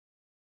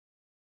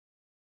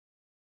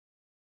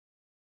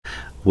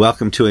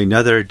Welcome to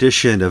another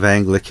edition of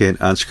Anglican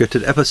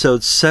Unscripted,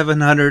 episode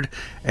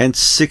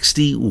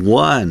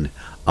 761.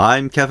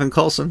 I'm Kevin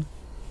Coulson.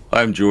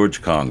 I'm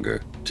George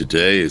Conger.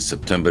 Today is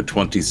September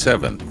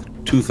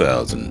 27th,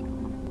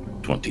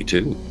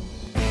 2022.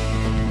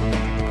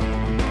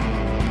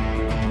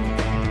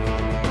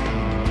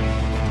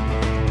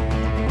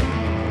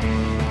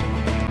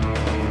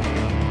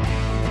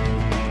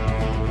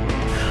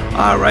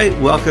 All right,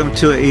 welcome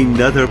to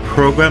another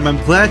program. I'm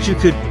glad you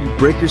could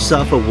break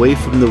yourself away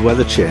from the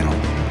Weather Channel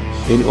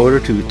in order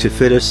to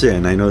fit us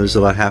in. I know there's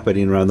a lot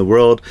happening around the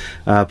world,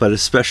 but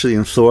especially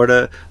in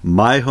Florida,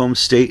 my home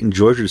state and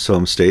Georgia's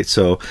home state.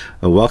 So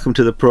welcome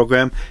to the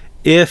program.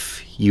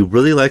 If you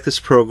really like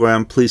this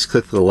program, please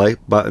click the like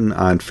button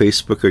on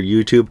Facebook or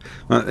YouTube.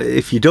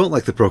 If you don't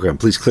like the program,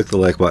 please click the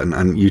like button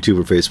on YouTube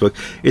or Facebook.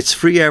 It's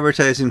free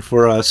advertising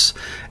for us.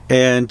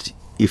 And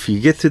if you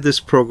get through this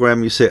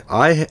program, you say,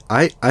 I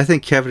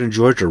think Kevin and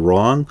George are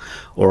wrong,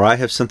 or I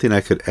have something I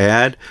could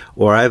add,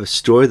 or I have a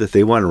story that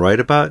they want to write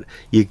about,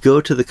 you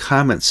go to the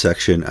comment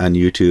section on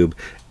YouTube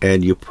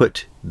and you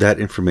put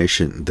that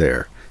information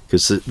there.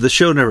 Because the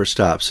show never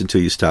stops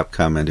until you stop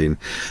commenting.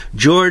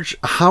 George,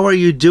 how are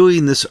you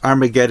doing this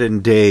Armageddon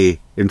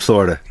day in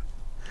Florida?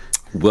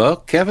 Well,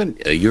 Kevin,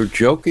 you're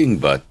joking,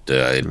 but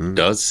it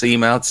does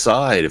seem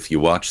outside, if you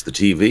watch the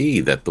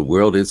TV, that the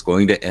world is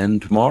going to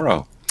end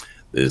tomorrow.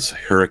 This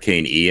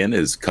Hurricane Ian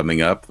is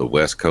coming up the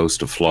west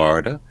coast of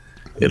Florida.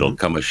 It'll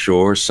come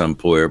ashore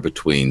somewhere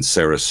between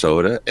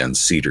Sarasota and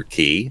Cedar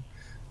Key.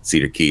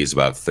 Cedar Key is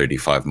about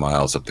 35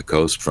 miles up the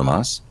coast from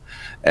us.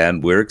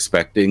 And we're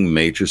expecting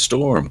major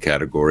storm,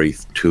 category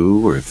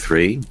 2 or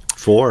 3.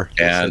 4.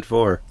 And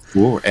 4.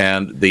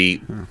 And the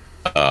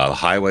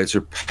highways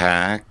are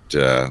packed.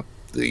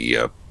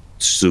 The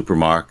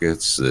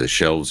supermarkets, the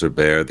shelves are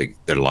bare. There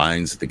are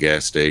lines at the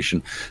gas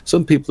station.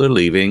 Some people are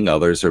leaving.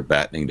 Others are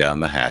battening down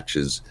the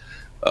hatches.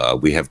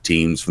 We have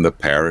teams from the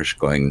parish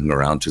going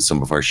around to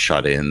some of our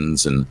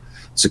shut-ins and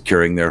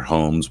securing their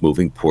homes,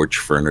 moving porch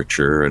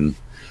furniture, and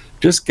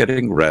just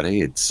getting ready.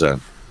 It's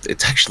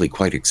actually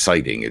quite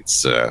exciting.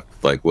 It's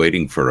like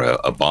waiting for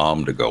a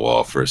bomb to go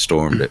off or a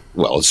storm to,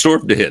 well, a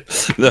storm to hit.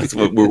 That's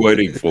what we're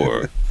waiting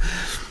for.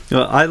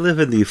 Well, I live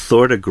in the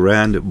Florida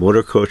Grand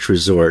Motor Coach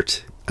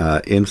Resort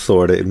in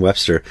Florida, in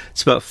Webster.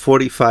 It's about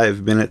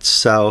 45 minutes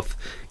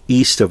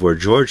southeast of where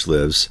George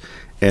lives.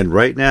 And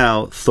right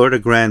now, Florida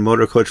Grand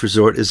Motor Coach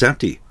Resort is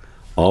empty.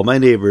 All my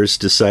neighbors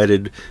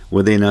decided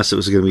when they announced it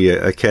was going to be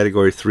a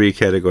Category 3,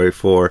 Category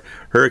 4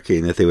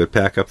 hurricane that they would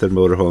pack up their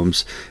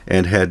motorhomes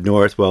and head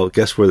north. Well,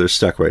 guess where they're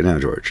stuck right now,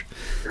 George?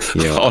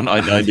 You know, on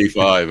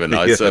I-95 and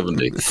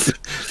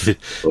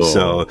I-70.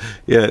 So,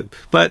 yeah,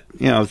 but,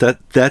 you know,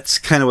 that's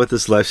kind of what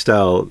this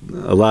lifestyle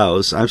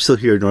allows. I'm still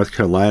here in North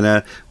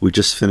Carolina. We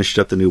just finished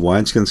up the new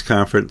Wineskins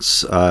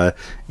Conference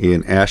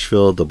in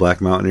Asheville, the Black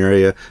Mountain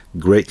area.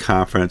 Great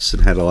conference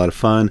and had a lot of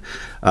fun.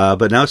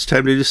 But now it's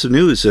time to do some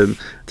news, and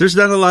there's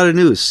not a lot of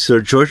news.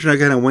 So George and I are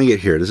going to wing it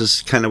here. This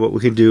is kind of what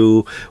we can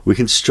do. We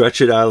can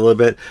stretch it out a little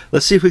bit.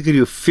 Let's see if we can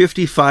do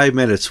 55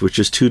 minutes, which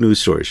is 2 news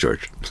stories,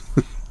 George.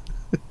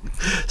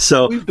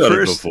 So we've done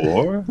it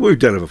before. We've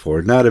done it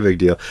before. Not a big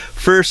deal.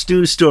 First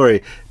news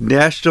story.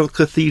 National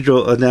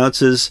Cathedral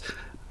announces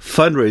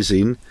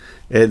fundraising,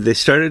 and they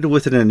started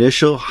with an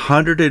initial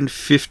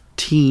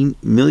 $115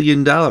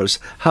 million.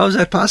 How is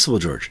that possible,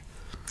 George?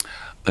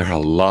 There are a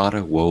lot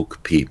of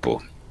woke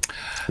people.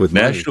 With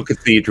National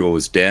Cathedral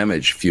was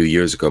damaged a few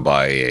years ago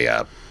by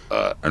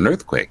an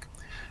earthquake,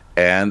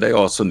 and they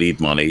also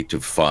need money to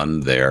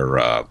fund their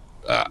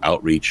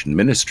outreach and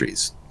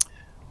ministries.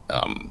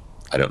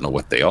 I don't know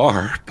what they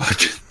are,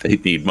 but they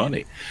need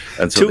money.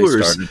 And so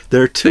tours.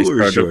 They're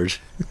tours, George.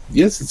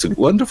 Yes, it's a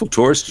wonderful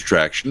tourist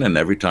attraction, and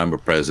every time a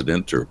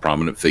president or a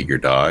prominent figure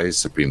dies,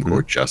 Supreme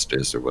Court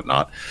justice or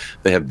whatnot,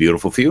 they have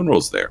beautiful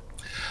funerals there.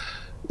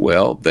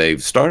 Well,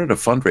 they've started a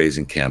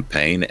fundraising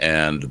campaign,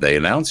 and they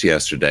announced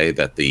yesterday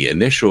that the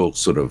initial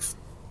sort of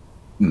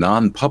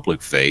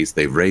non-public phase,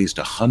 they've raised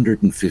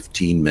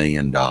 $115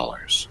 million.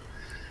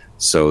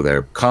 So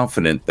they're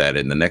confident that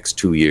in the next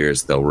 2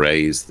 years, they'll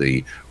raise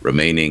the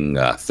remaining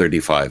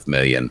 $35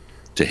 million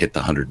to hit the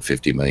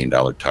 $150 million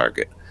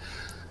target.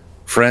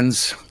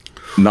 Friends,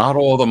 not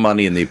all the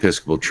money in the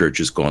Episcopal Church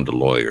has gone to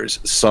lawyers.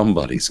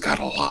 Somebody's got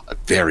a lot of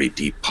very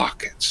deep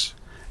pockets.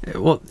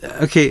 Well,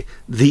 okay,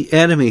 the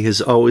enemy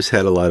has always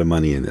had a lot of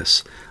money in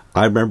this.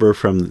 I remember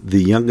from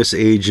the youngest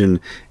age in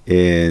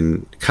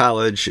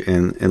college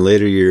and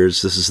later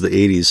years, this is the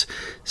 80s,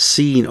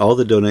 seeing all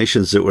the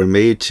donations that were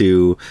made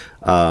to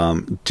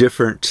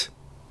different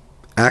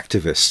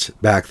activists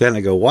back then.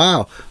 I go,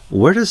 wow,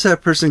 where does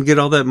that person get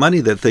all that money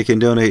that they can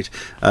donate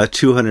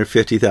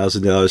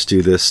 $250,000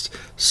 to this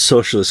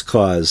socialist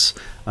cause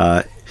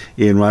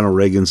in Ronald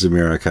Reagan's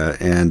America?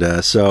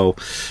 And so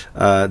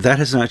that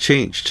has not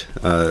changed.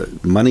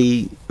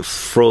 Money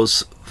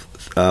flows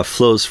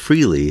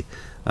freely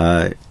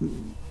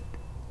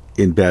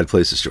in bad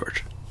places,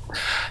 George.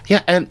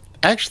 Yeah, and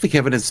actually,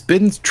 Kevin, it's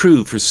been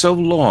true for so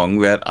long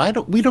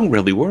that we don't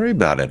really worry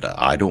about it.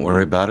 I don't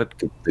worry about it.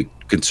 The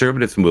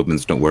conservative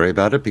movements don't worry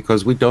about it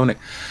because we don't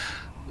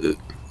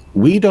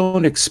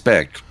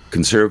expect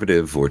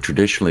conservative or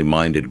traditionally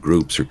minded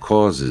groups or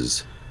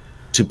causes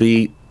to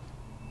be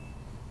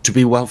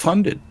well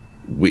funded.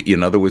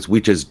 In other words, we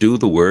just do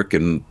the work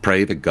and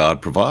pray that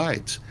God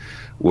provides.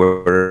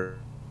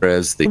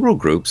 Whereas the liberal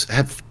groups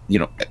have,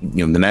 the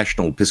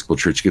National Episcopal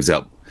Church gives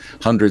out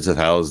hundreds of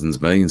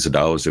thousands, millions of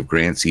dollars of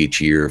grants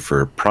each year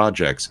for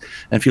projects.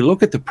 And if you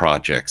look at the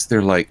projects,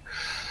 they're like,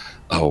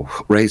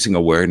 raising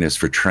awareness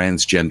for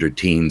transgender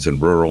teens in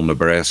rural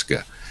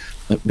Nebraska.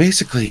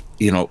 Basically,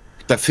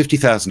 that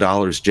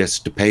 $50,000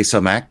 just to pay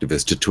some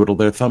activists to twiddle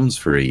their thumbs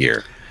for a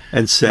year.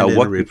 And send in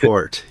a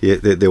report.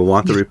 They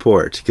want the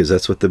report because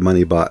that's what the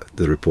money bought,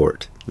 the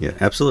report. Yeah,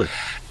 absolutely.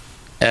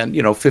 And,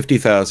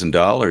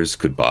 $50,000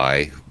 could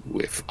buy,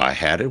 if I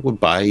had it, would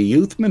buy a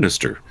youth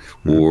minister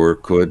or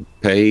could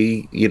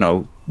pay,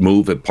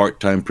 move a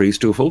part-time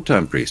priest to a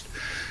full-time priest.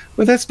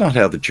 But that's not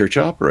how the church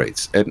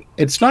operates. And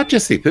it's not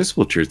just the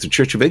Episcopal Church. The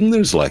Church of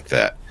England is like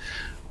that.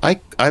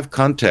 I've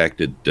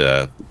contacted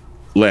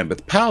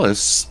Lambeth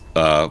Palace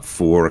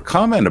for a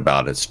comment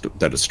about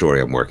a story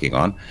I'm working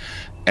on.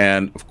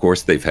 And, of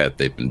course, they've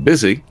been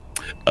busy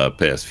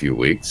past few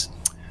weeks.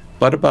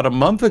 But about a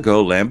month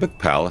ago, Lambeth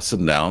Palace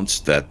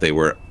announced that they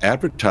were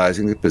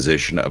advertising the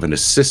position of an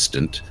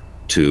assistant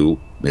to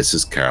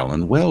Mrs.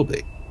 Carolyn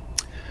Welby,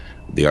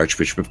 the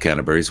Archbishop of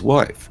Canterbury's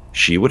wife.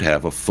 She would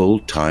have a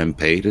full-time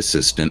paid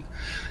assistant,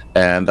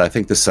 and I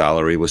think the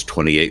salary was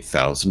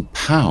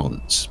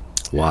 £28,000.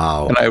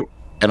 Wow.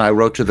 And I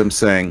wrote to them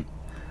saying,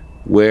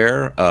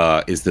 where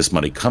is this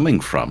money coming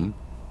from?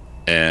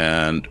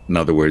 And in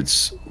other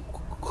words,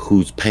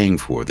 who's paying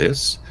for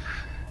this?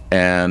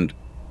 And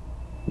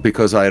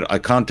because I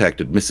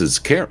contacted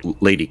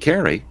Lady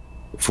Carey,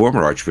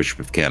 former Archbishop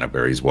of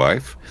Canterbury's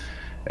wife,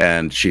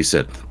 and she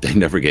said, they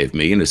never gave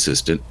me an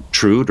assistant.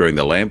 True, during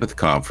the Lambeth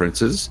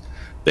conferences,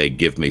 they'd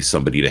give me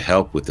somebody to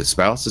help with the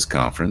spouses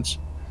conference.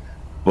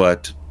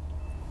 But,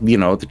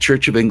 the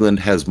Church of England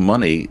has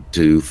money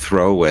to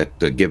throw at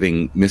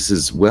giving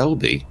Mrs.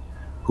 Welby,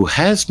 who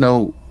has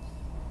no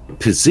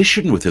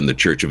position within the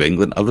Church of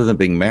England other than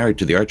being married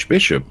to the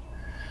Archbishop,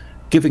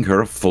 giving her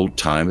a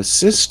full-time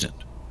assistant.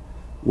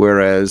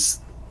 Whereas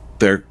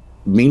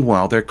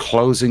meanwhile, they're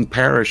closing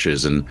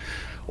parishes and,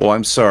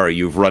 I'm sorry,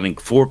 you're running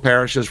 4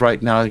 parishes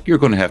right now. You're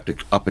going to have to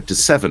up it to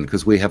 7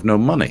 because we have no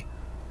money.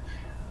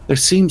 There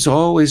seems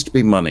always to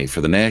be money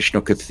for the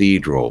National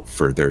Cathedral,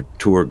 for their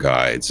tour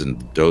guides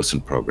and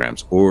docent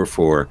programs, or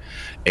for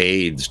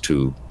aids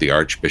to the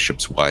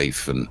Archbishop's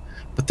wife.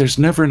 But there's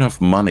never enough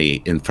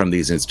money from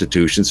these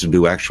institutions to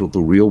do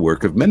the real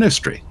work of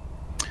ministry.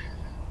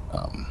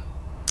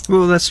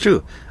 Well, that's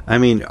true. I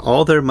mean,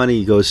 all their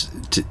money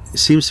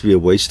seems to be a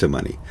waste of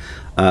money.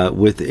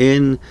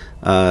 Within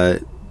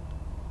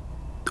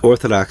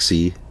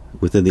orthodoxy,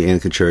 within the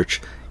Anglican Church,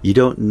 you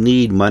don't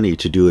need money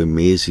to do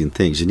amazing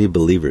things. You need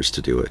believers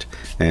to do it,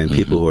 and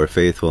people who are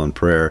faithful in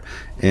prayer.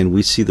 And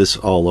we see this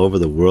all over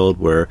the world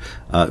where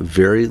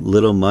very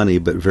little money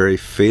but very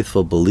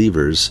faithful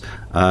believers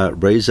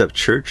raise up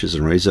churches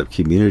and raise up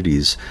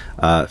communities,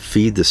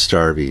 feed the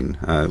starving.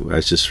 I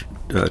was just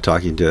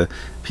talking to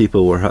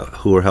people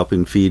who are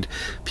helping feed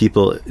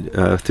people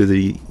through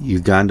the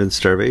Ugandan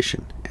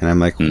starvation. And I'm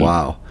like,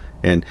 wow.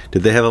 And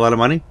did they have a lot of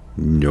money?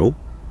 No.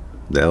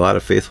 They had a lot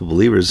of faithful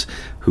believers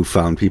who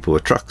found people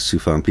with trucks, who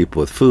found people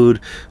with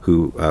food,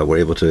 who were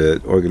able to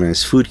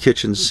organize food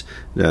kitchens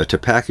to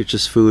package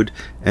this food,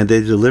 and they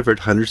delivered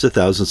hundreds of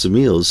thousands of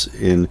meals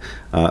in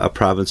a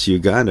province of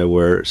Uganda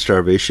where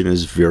starvation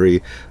is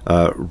very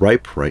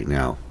ripe right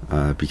now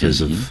because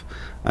of,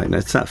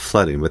 it's not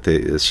flooding, but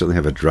they certainly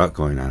have a drought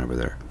going on over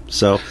there.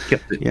 So,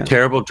 yeah.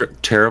 Terrible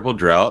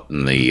drought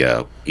in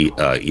the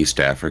East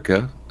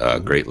Africa,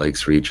 Great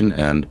Lakes region,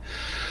 and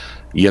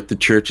yet the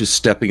church is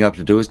stepping up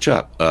to do its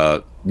job.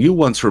 You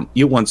once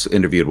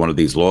interviewed one of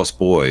these lost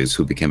boys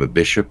who became a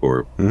bishop,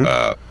 or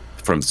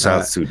from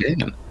South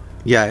Sudan.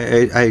 Yeah,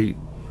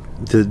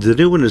 the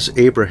new one is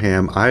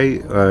Abraham.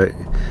 I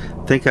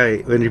think I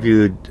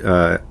interviewed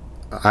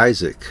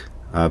Isaac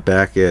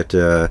back at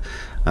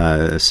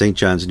St.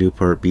 John's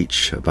Newport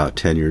Beach about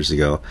 10 years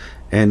ago,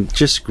 and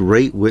just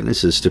great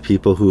witnesses to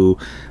people who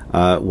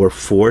were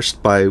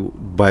forced by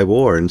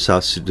war in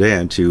South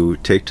Sudan to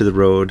take to the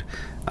road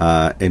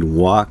and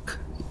walk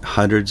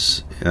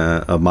hundreds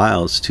of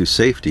miles to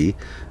safety.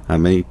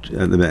 Many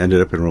of them ended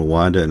up in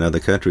Rwanda and other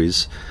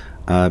countries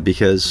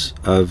because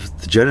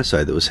of the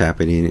genocide that was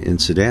happening in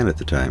Sudan at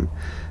the time.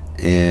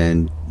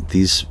 And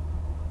these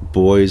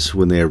boys,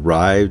 when they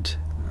arrived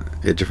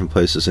at different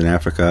places in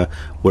Africa,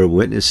 were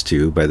witnessed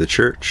to by the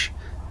church.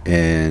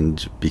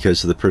 And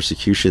because of the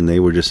persecution they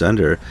were just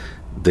under,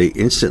 they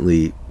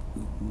instantly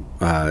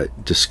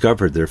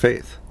discovered their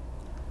faith.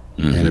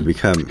 And have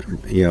become,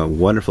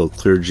 wonderful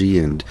clergy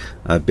and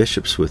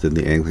bishops within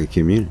the Anglican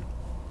community.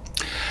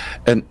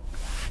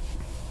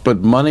 But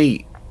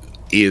money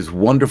is a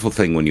wonderful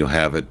thing when you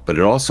have it, but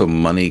it also,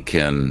 money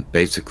can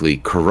basically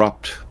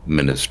corrupt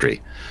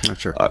ministry. Not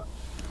sure.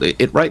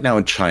 Right now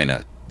in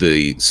China,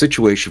 the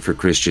situation for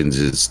Christians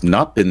has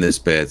not been this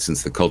bad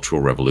since the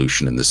Cultural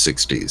Revolution in the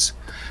 60s.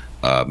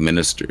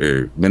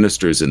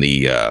 Ministers in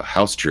the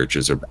house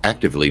churches are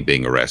actively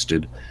being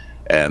arrested,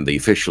 and the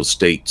official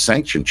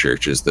state-sanctioned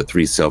churches, the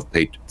three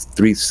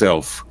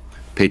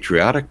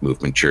self-patriotic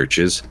movement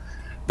churches,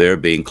 they're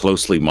being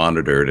closely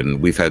monitored,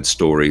 and we've had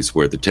stories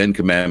where the Ten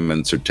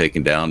Commandments are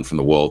taken down from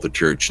the wall of the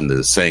church, and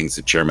the sayings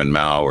that Chairman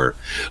Mao or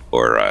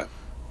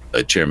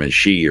Chairman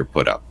Xi are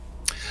put up.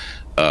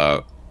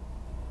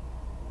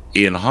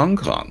 In Hong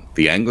Kong,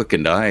 the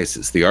Anglican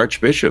diocese, the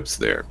archbishops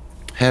there,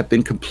 have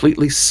been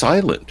completely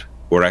silent,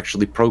 or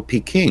actually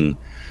pro-Peking.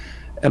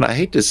 And I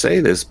hate to say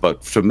this,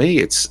 but for me,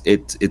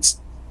 it's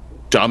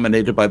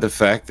dominated by the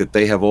fact that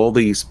they have all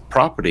these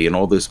property and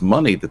all this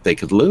money that they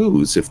could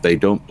lose if they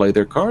don't play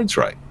their cards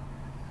right.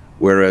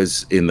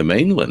 Whereas in the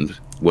mainland,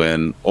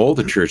 when all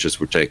the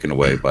churches were taken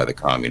away by the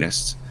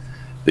communists,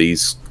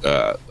 these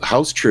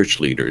house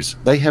church leaders,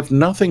 they have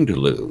nothing to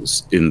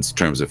lose in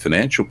terms of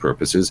financial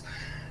purposes,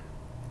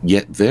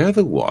 yet they're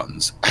the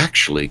ones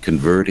actually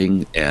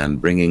converting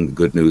and bringing the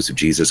good news of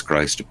Jesus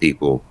Christ to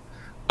people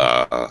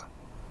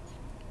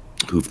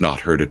who've not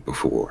heard it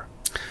before.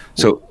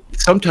 So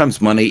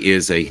sometimes money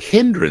is a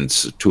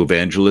hindrance to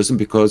evangelism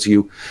because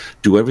you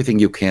do everything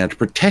you can to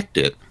protect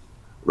it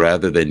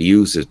rather than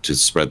use it to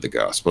spread the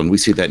gospel. And we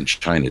see that in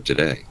China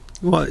today.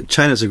 Well,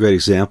 China's a great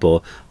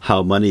example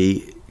how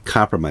money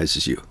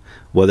compromises you,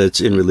 whether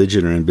it's in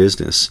religion or in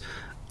business.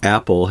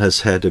 Apple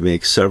has had to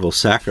make several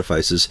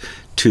sacrifices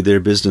to their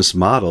business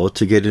model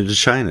to get into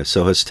China.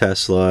 So has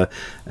Tesla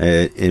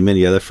and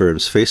many other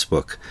firms,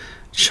 Facebook.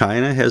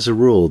 China has a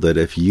rule that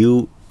if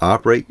you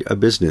operate a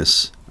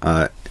business,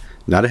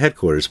 not a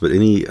headquarters, but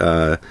any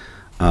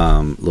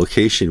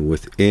location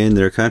within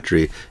their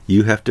country,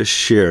 you have to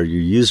share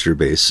your user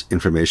base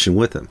information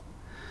with them.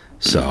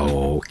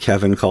 So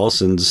Kevin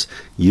Carlson's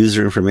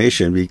user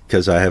information,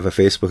 because I have a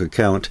Facebook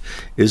account,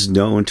 is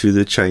known to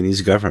the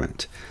Chinese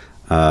government.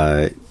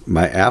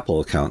 My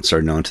Apple accounts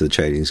are known to the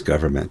Chinese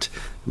government.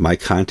 My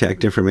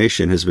contact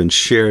information has been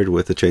shared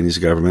with the Chinese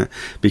government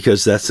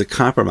because that's the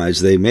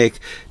compromise they make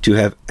to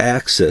have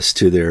access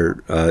to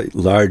their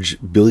large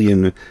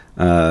billion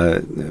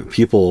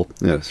people,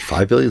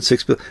 5 billion,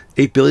 6 billion,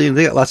 8 billion,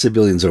 they got lots of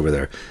billions over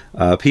there,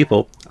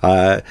 people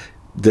that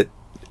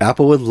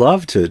Apple would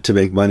love to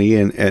make money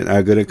and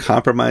are going to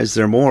compromise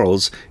their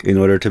morals in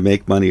order to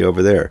make money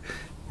over there.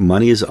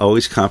 Money is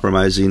always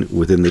compromising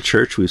within the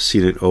church. We've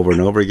seen it over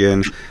and over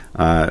again.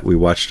 We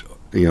watched,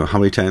 how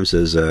many times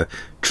has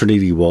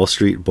Trinity Wall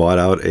Street bought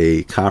out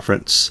a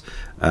conference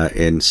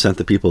and sent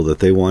the people that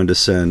they wanted to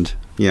send.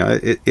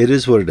 It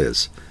is what it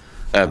is.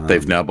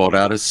 They've now bought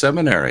out a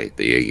seminary,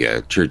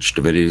 the Church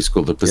Divinity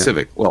School of the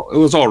Pacific. Yeah. Well, it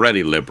was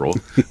already liberal,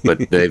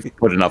 but they've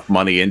put enough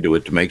money into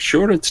it to make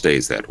sure it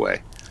stays that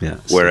way. Yeah,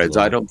 whereas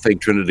I don't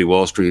think Trinity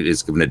Wall Street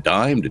is giving a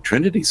dime to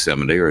Trinity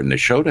Seminary or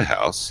Nashotah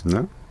House.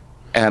 No.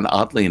 And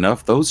oddly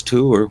enough, those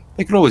two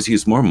they could always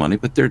use more money,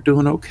 but they're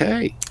doing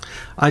okay.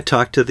 I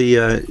talked to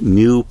the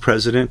new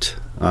president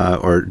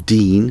or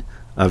dean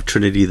of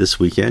Trinity this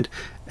weekend,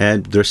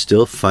 and they're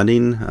still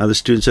funding the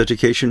students'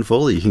 education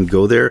fully. You can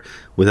go there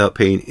without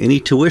paying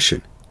any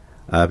tuition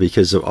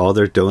because of all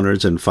their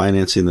donors and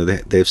financing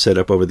that they've set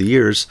up over the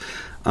years.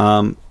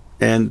 And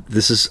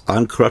this is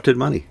uncorrupted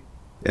money,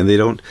 and they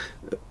don't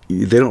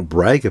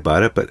brag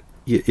about it. But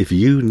if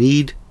you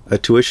need a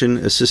tuition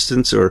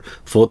assistance or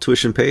full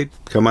tuition paid,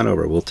 come on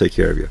over. We'll take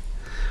care of you.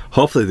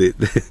 Hopefully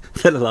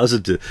that allows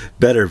them to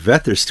better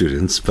vet their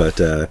students. But,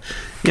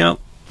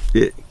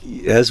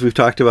 as we've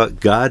talked about,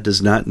 God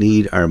does not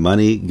need our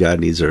money.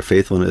 God needs our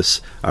faithfulness,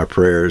 our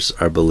prayers,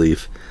 our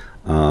belief.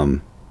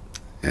 The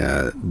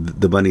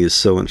money is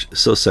so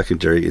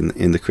secondary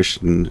in the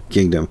Christian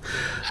kingdom.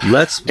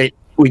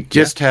 We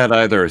just had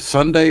either a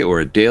Sunday or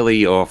a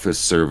daily office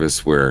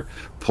service where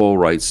Paul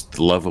writes,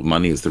 "The love of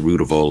money is the root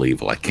of all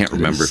evil." I can't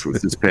remember if it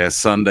was this past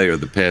Sunday or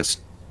the past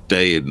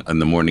day in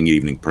the morning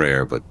evening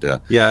prayer, but I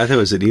thought it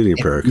was an evening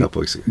prayer a couple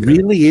weeks ago. It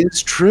really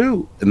is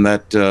true, and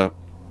that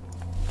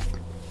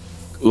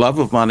love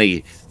of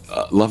money,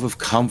 love of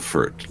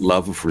comfort,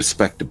 love of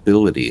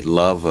respectability,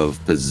 love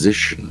of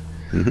position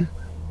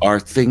are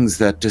things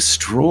that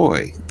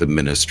destroy the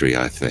ministry,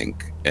 I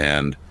think.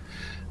 And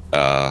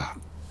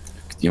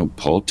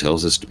Paul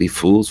tells us to be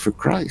fools for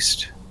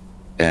Christ.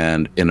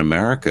 And in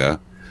America,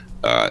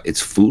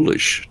 it's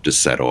foolish to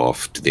set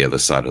off to the other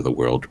side of the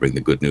world to bring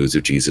the good news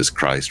of Jesus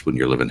Christ when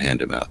you're living hand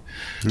to mouth.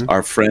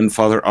 Our friend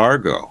Father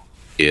Argo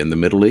in the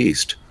Middle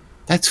East,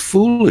 that's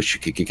foolish. You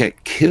could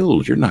get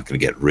killed. You're not going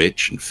to get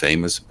rich and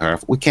famous and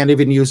powerful. We can't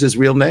even use his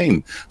real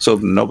name. So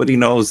nobody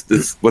knows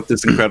what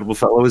this incredible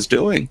fellow is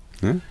doing.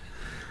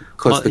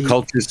 Because the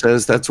culture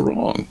says that's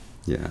wrong.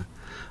 Yeah.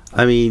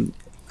 I mean,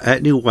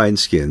 at New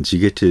Wineskins, you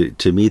get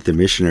to meet the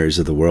missionaries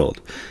of the world.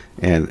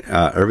 And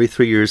every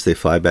 3 years, they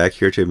fly back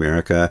here to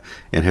America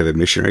and have a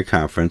missionary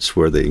conference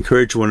where they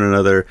encourage one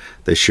another.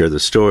 They share the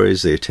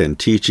stories. They attend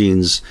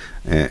teachings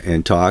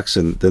and talks,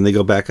 and then they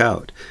go back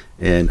out.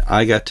 And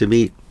I got to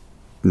meet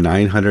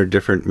 900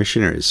 different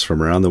missionaries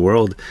from around the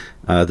world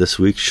this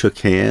week, shook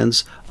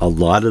hands. A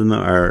lot of them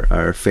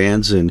are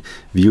fans and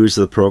viewers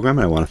of the program.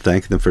 I want to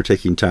thank them for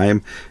taking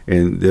time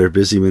in their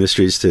busy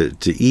ministries to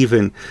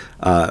even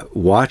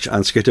watch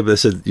Unscripted. But they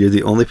said, "You're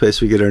the only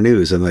place we get our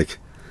news." I'm like,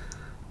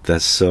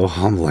 that's so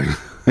humbling.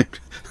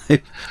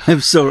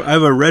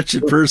 I'm a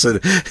wretched person.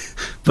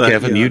 But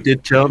Kevin, you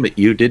did tell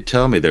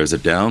me there's a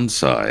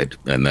downside,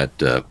 and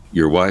that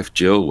your wife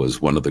Jill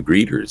was one of the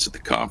greeters at the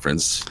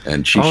conference,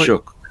 and she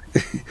shook.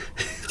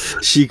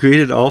 She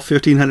greeted all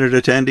 1,500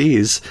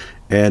 attendees,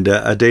 and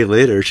a day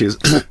later she was,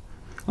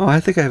 "Oh, I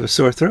think I have a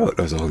sore throat."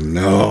 I was, "Oh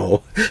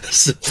no!"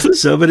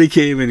 Somebody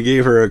came and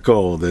gave her a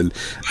cold, and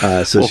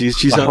so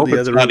she's on the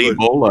other room.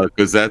 Ebola,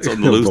 because that's on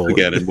the loose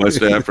again in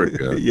West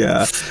Africa.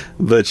 Yeah,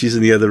 but she's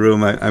in the other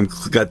room. I'm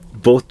got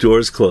both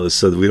doors closed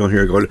so that we don't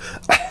hear her going.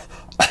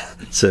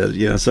 So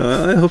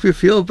so I hope you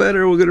feel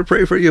better. We're going to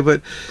pray for you,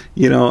 but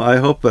I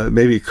hope I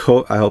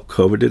hope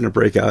COVID didn't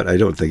break out. I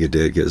don't think it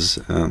did, because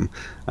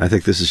I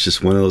think this is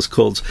just one of those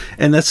colds.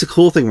 And that's the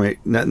cool thing, right?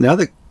 Now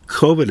that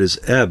COVID is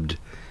ebbed,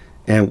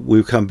 and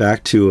we've come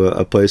back to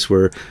a place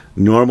where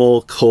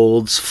normal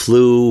colds,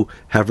 flu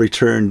have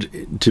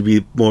returned to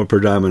be more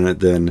predominant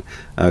than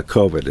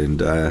COVID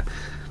and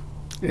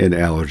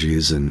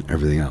allergies and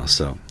everything else.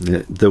 So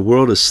the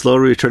world is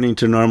slowly returning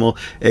to normal,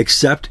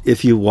 except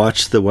if you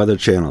watch the Weather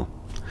Channel.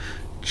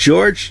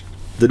 George,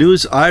 the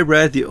news I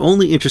read, the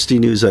only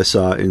interesting news I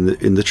saw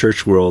in the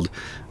church world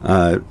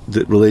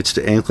that relates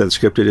to Anglican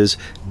Unscripted is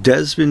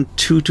Desmond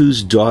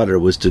Tutu's daughter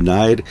was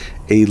denied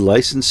a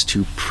license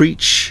to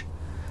preach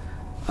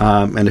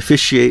and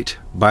officiate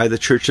by the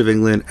Church of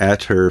England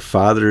at her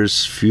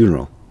father's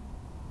funeral.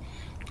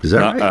 Is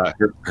that right?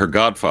 Her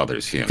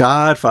godfather's funeral.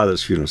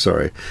 Godfather's funeral,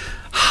 sorry.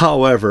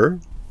 However,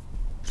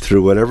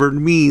 through whatever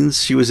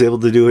means, she was able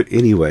to do it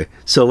anyway.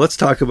 So let's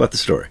talk about the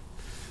story.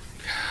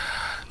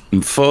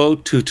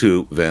 Mfo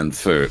Tutu van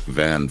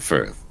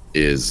Firth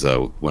is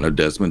one of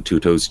Desmond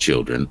Tutu's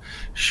children.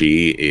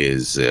 She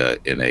is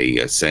in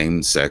a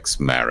same-sex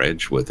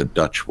marriage with a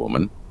Dutch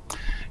woman.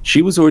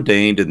 She was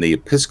ordained in the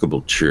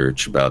Episcopal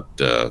Church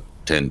about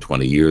 10,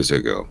 20 years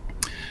ago.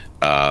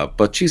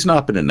 But she's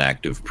not been an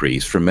active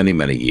priest for many,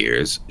 many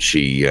years.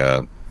 She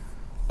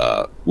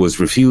was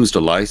refused a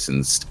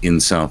license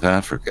in South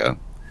Africa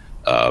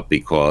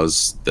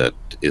because that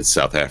its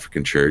South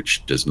African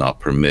church does not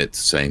permit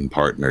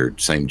same-partnered,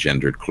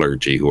 same-gendered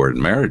clergy who are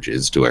in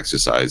marriages to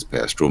exercise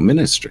pastoral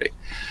ministry.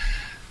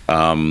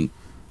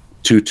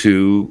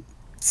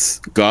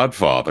 Tutu's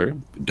godfather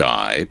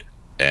died,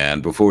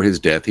 and before his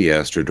death, he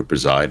asked her to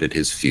preside at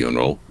his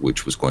funeral,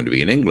 which was going to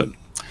be in England.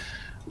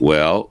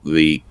 Well,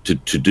 to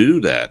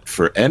do that,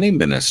 for any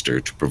minister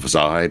to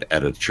preside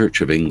at a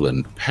Church of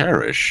England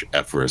parish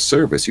for a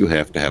service, you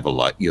have to have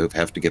you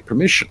have to get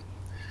permission.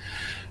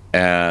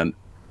 And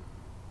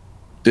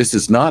this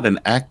is not an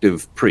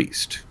active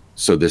priest,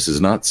 so this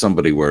is not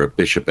somebody where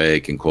Bishop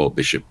A can call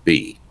Bishop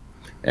B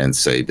and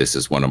say, "This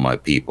is one of my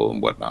people,"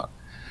 and whatnot.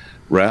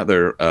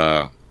 Rather,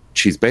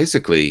 she's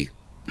basically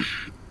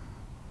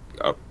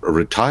a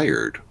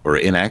retired or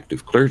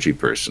inactive clergy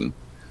person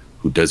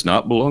who does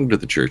not belong to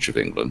the Church of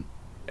England,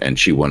 and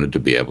she wanted to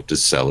be able to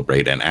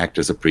celebrate and act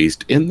as a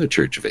priest in the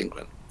Church of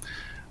England.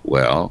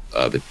 Well,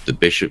 the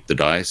bishop, the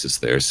diocese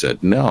there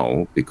said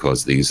no,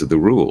 because these are the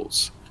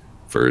rules.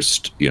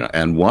 First,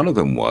 and one of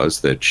them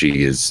was that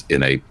she is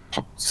in a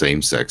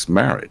same-sex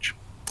marriage.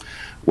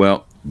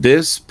 Well,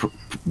 this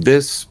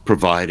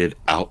provided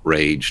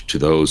outrage to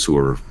those who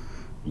were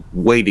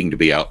waiting to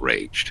be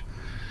outraged.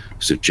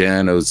 So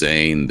Jan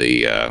O'Zane,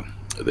 the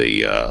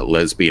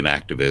lesbian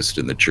activist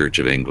in the Church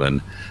of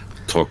England,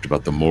 talked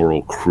about the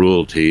moral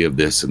cruelty of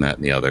this and that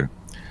and the other.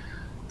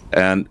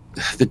 And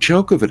the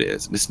joke of it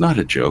is, and it's not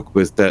a joke,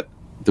 was that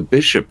the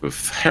Bishop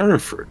of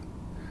Hereford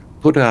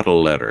put out a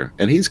letter,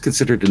 and he's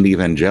considered an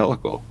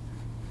evangelical,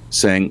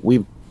 saying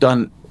we've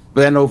bent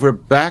over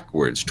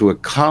backwards to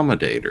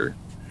accommodate her,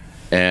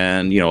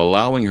 and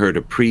allowing her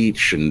to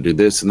preach and do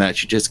this and that.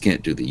 She just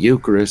can't do the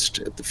Eucharist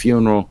at the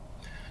funeral.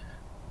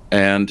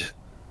 And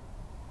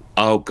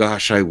oh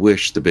gosh, I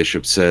wish the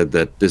bishop said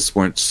that this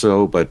weren't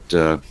so, but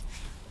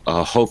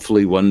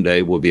hopefully one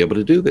day we'll be able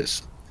to do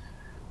this.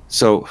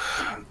 So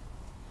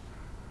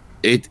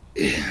the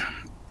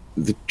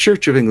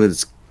Church of England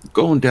is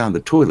going down the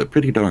toilet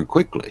pretty darn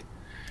quickly.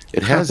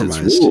 It has its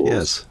rules.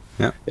 Yes.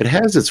 Yeah. It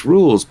has its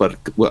rules, but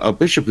a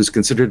bishop who's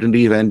considered an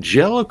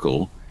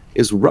evangelical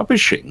is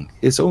rubbishing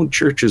his own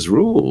church's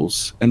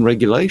rules and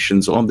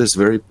regulations on this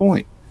very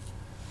point.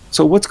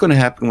 So what's going to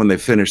happen when they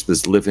finish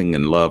this living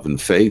in love and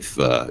faith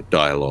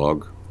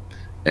dialogue,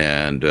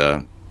 and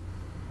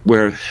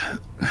where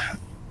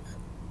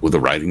with the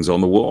writings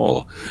on the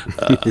wall?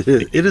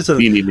 It is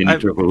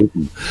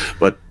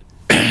but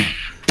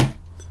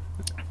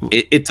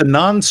it's a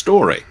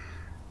non-story,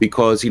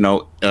 because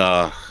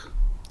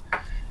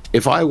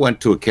if I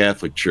went to a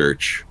Catholic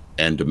church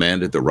and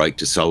demanded the right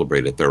to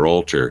celebrate at their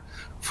altar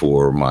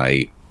for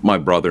my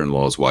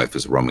brother-in-law's wife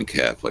is a Roman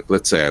Catholic,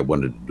 let's say I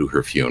wanted to do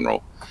her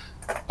funeral,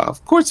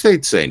 of course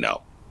they'd say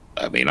no.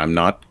 I mean, I'm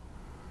not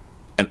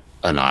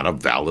a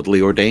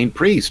validly ordained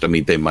priest. I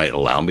mean, they might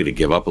allow me to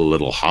give up a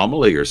little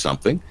homily or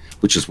something,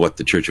 which is what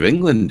the Church of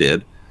England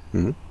did,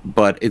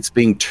 but it's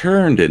being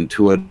turned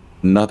into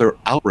another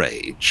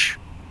outrage.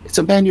 It's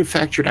a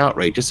manufactured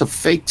outrage. It's a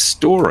fake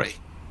story.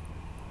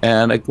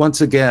 And like,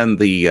 once again,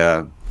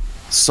 the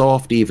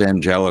soft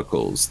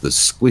evangelicals, the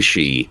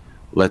squishy,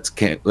 the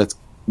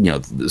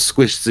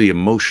squishy,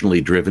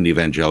 emotionally driven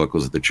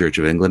evangelicals of the Church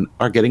of England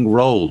are getting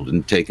rolled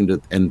and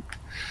taken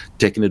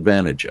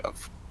advantage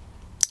of.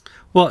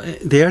 Well,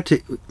 they are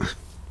to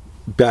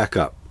back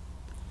up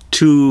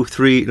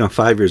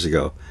 5 years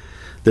ago.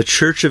 The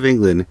Church of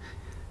England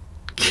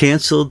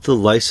canceled the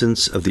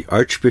license of the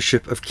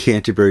Archbishop of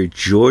Canterbury,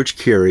 George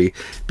Carey,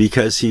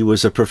 because he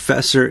was a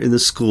professor in the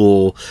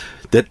school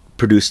that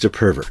produced a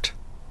pervert.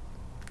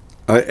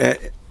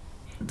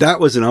 That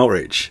was an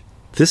outrage.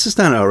 This is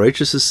not an outrage.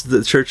 This is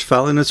the church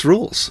following its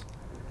rules,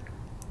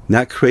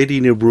 not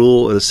creating a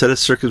rule or a set of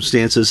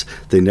circumstances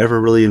they never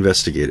really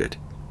investigated.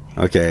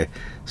 Okay,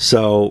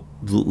 so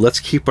let's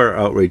keep our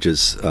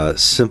outrages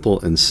simple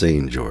and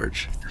sane,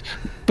 George.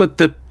 But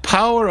the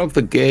power of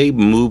the gay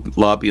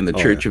lobby in the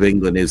Church of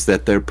England is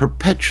that they're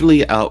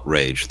perpetually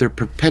outraged. They're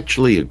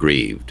perpetually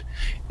aggrieved.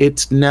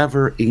 It's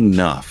never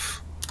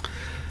enough.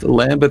 The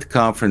Lambeth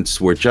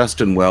Conference, where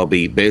Justin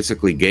Welby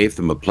basically gave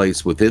them a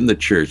place within the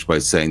church by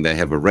saying they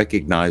have a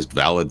recognized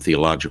valid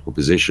theological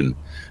position,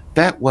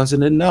 that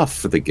wasn't enough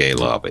for the gay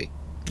lobby.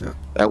 Yeah.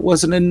 That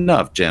wasn't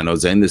enough. Jan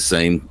Ozane, the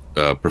same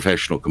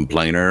professional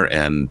complainer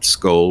and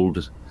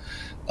scold,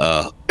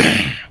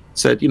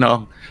 said,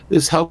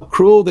 this how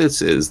cruel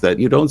this is that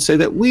you don't say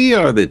that we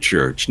are the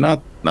church,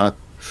 not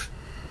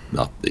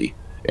the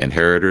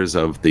inheritors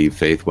of the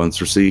faith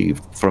once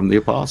received from the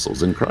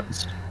apostles in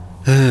Christ.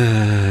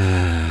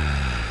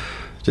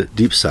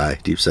 Deep sigh.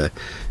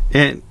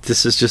 And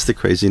this is just the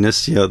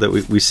craziness,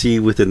 that we see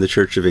within the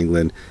Church of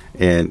England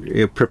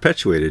and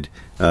perpetuated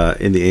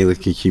in the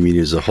Anglican community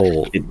as a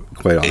whole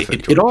quite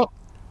often.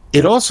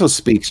 It also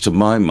speaks to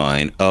my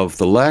mind of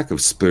the lack of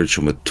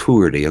spiritual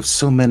maturity of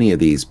so many of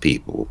these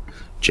people,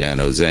 Jan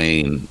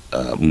Ozane,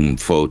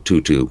 Mfo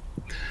Tutu,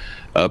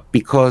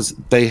 because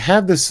they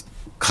have this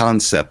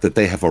concept that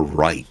they have a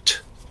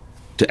right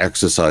to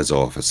exercise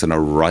office and a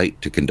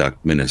right to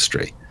conduct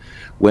ministry,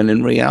 when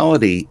in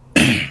reality,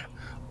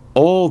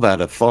 all that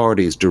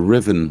authority is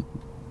derived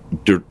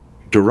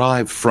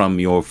from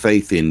your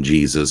faith in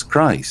Jesus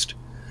Christ,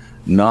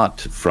 not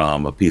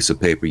from a piece of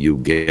paper you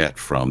get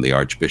from the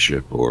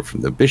archbishop or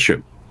from the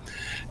bishop.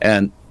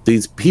 And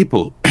these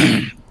people,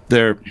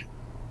 their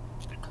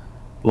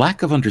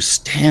lack of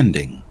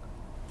understanding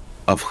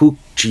of who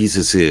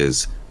Jesus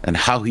is and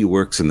how he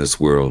works in this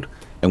world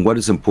and what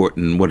is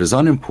important and what is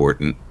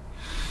unimportant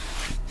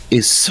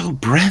is so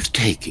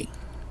breathtaking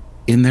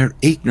in their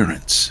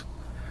ignorance.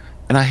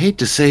 And I hate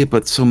to say it,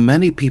 but so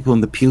many people in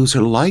the pews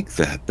are like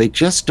that. They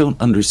just don't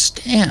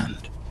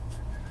understand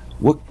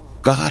what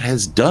God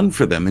has done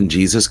for them in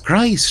Jesus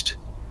Christ.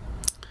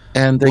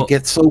 And they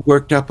get so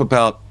worked up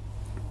about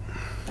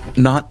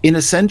not in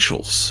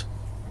essentials.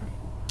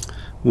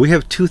 We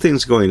have two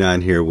things going on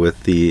here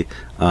with the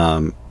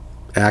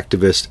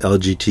activist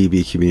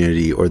LGBT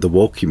community or the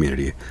woke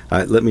community.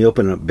 Let me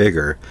open up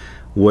bigger,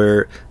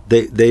 where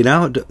they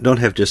now don't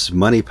have just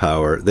money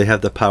power, they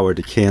have the power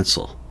to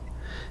cancel.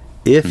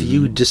 If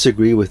you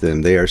disagree with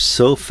them, they are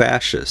so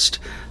fascist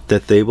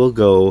that they will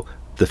go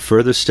the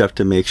further step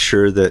to make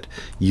sure that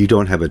you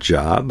don't have a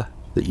job,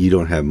 that you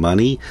don't have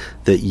money,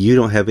 that you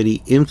don't have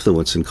any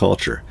influence in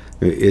culture.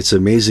 It's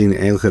amazing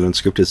Anglican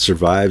Unscripted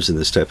survives in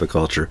this type of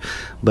culture,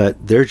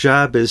 but their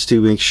job is to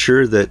make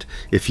sure that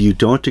if you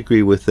don't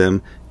agree with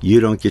them, you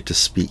don't get to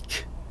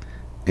speak.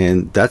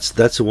 And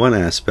that's one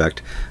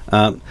aspect.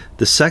 The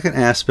second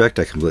aspect,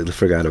 I completely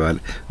forgot about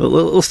it.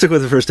 We'll stick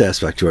with the first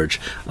aspect, George.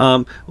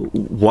 The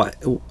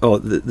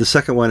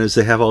second one is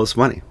they have all this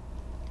money,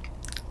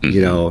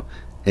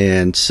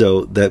 and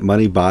so that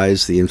money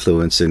buys the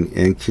influence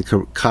and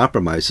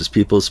compromises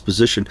people's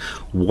position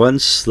one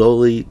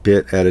slowly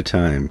bit at a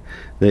time.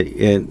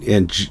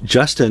 And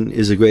Justin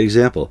is a great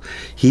example.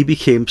 He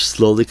became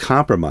slowly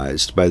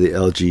compromised by the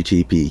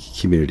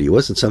LGBT community. It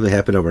wasn't something that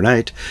happened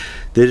overnight.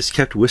 They just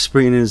kept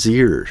whispering in his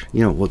ear,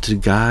 well,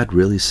 did God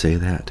really say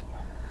that?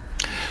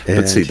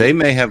 But see, they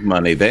may have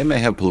money, they may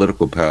have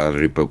political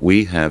power, but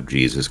we have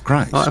Jesus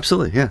Christ. Oh,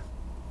 absolutely, yeah.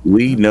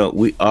 We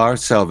know our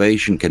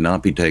salvation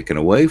cannot be taken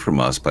away from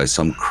us by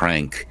some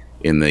crank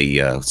in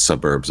the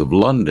suburbs of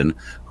London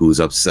who's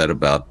upset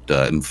about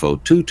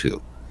Mfo Tutu.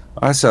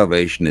 Our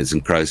salvation is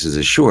in Christ is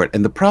assured.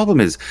 And the problem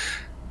is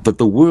that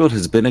the world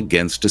has been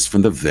against us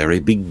from the very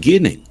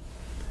beginning.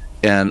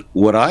 And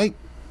the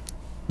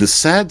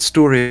sad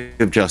story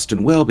of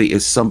Justin Welby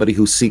is somebody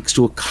who seeks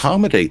to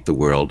accommodate the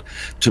world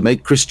to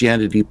make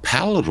Christianity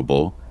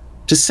palatable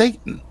to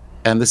Satan.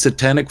 and the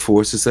satanic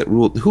forces that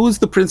rule. Who is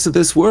the prince of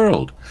this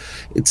world?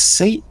 It's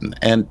Satan.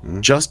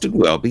 And Justin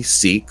Welby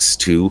seeks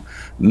to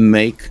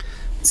make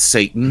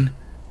Satan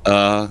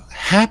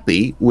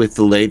happy with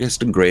the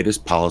latest and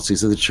greatest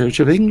policies of the Church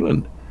of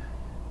England.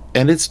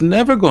 And it's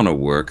never going to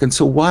work. And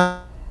so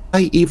why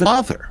even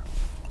bother,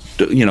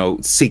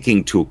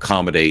 seeking to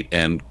accommodate?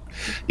 And,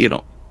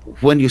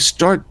 when you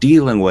start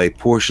dealing away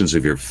portions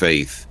of your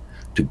faith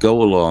to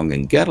go along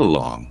and get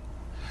along,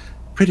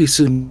 pretty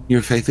soon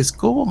your faith is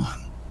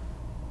gone.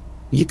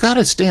 You got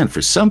to stand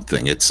for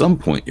something at some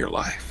point in your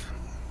life.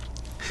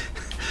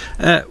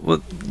 Well,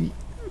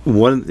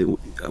 one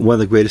of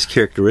the greatest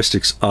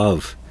characteristics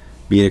of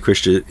being a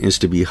Christian is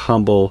to be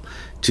humble,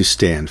 to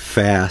stand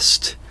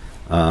fast,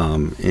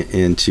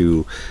 and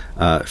to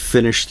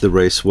finish the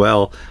race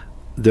well.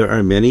 There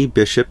are many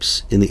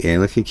bishops in the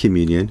Anglican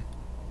Communion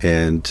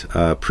and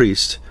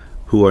priests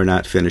who are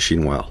not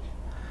finishing well,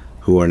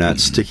 who are not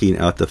sticking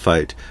out the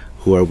fight,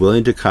 who are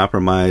willing to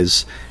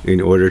compromise in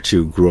order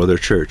to grow their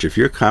church. If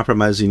you're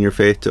compromising your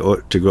faith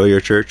to grow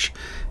your church,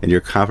 and you're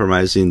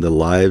compromising the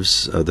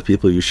lives of the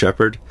people you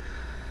shepherd,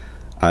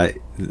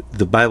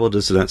 the Bible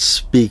does not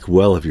speak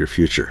well of your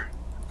future.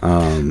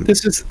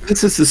 This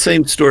is the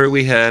same story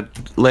we had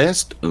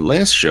last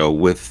show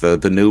with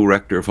the new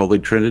rector of Holy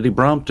Trinity,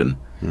 Brompton,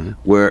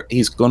 where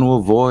he's going to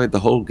avoid the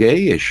whole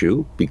gay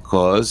issue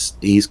because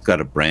he's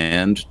got a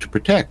brand to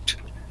protect.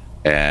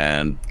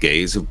 And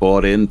gays have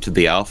bought into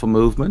the Alpha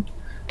movement,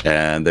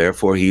 and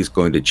therefore he's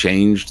going to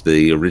change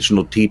the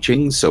original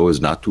teaching so as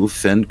not to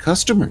offend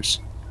customers.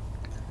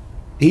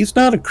 He's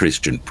not a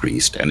Christian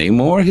priest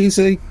anymore. He's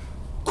a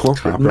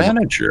corporate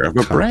manager of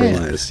a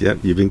brand. Yep,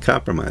 you've been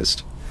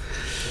compromised.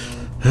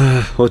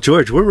 Well,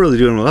 George, we're really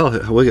doing well.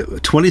 We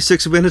got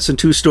 26 minutes and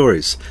 2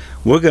 stories.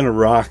 We're going to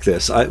rock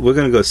this. We're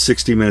going to go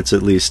 60 minutes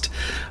at least.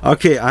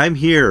 Okay, I'm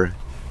here,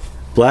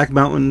 Black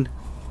Mountain,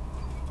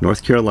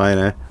 North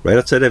Carolina, right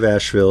outside of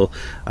Asheville.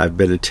 I've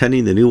been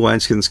attending the New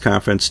Wineskins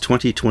Conference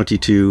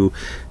 2022.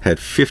 Had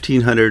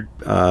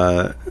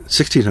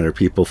 1,600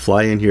 people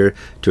fly in here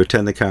to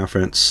attend the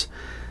conference.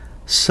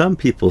 Some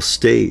people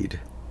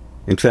stayed.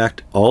 In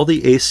fact, all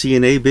the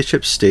ACNA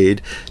bishops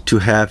stayed to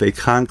have a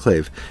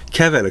conclave.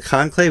 Kevin, a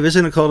conclave,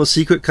 isn't it called a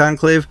secret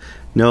conclave?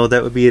 No,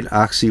 that would be an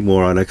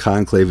oxymoron. A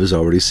conclave is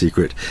already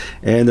secret.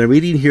 And they're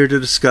meeting here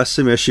to discuss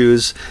some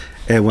issues.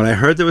 And when I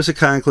heard there was a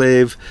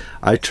conclave,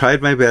 I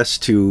tried my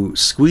best to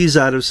squeeze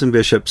out of some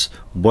bishops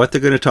what they're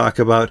going to talk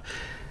about.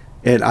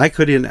 And I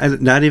could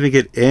not even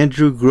get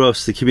Andrew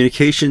Gross, the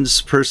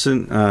communications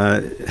person,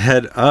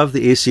 head of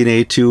the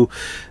ACNA, to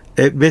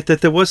admit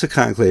that there was a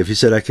conclave. He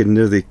said, I can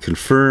neither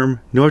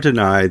confirm nor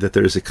deny that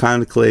there is a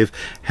conclave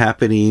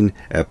happening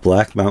at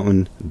Black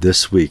Mountain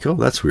this week. Oh,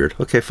 that's weird.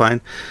 Okay,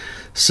 fine.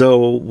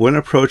 So when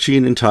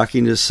approaching and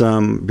talking to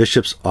some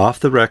bishops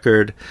off the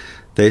record,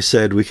 they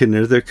said, we can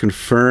neither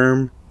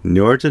confirm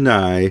nor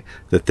deny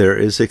that there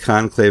is a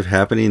conclave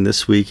happening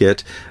this week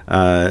at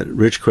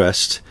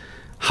Ridgecrest.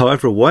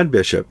 However, one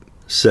bishop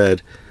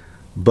said,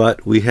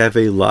 but we have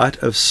a lot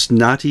of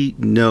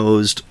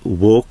snotty-nosed,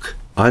 woke,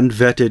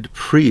 unvetted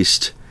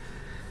priest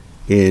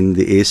in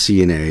the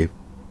ACNA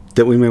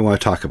that we may want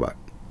to talk about.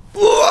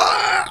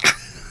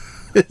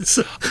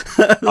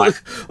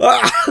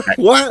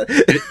 What?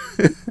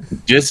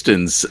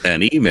 Distance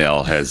and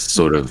email has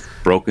sort of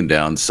broken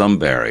down some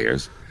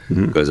barriers,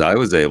 because I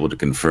was able to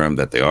confirm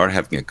that they are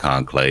having a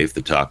conclave.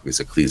 The topic is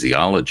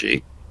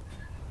ecclesiology,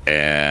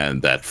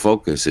 and that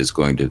focus is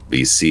going to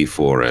be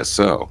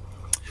C4SO.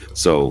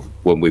 So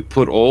when we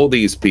put all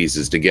these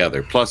pieces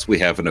together, plus we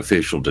have an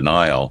official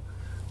denial.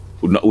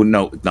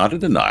 No, not a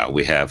denial.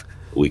 We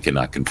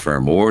cannot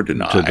confirm or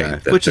deny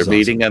that they're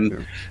meeting.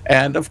 Awesome.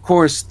 And of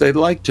course, they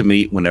like to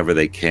meet whenever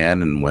they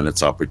can and when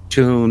it's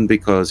opportune,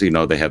 because,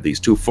 they have these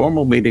 2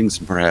 formal meetings,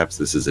 and perhaps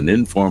this is an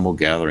informal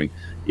gathering.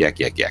 Yak,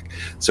 yak, yak.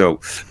 So,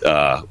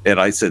 and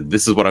I said,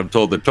 this is what I'm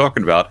told they're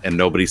talking about. And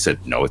nobody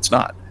said, no, it's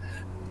not.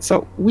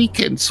 So we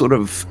can sort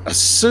of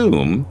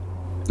assume,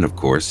 and of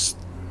course,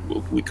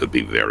 we could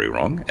be very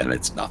wrong, and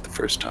it's not the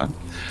first time.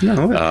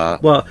 No,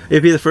 well,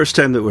 it'd be the first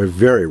time that we're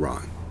very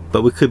wrong.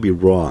 But we could be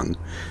wrong.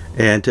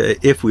 And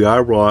if we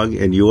are wrong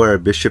and you are a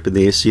bishop in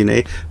the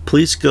ACNA,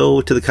 please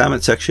go to the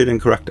comment section and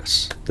correct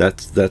us.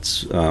 That's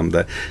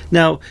that.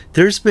 Now,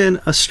 there's been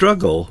a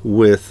struggle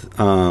with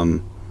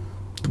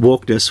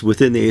wokeness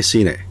within the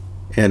ACNA.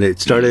 And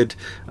it started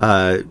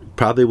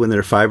probably when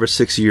they're 5 or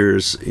 6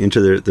 years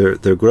into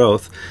their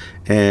growth.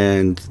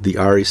 And the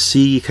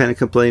REC kind of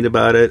complained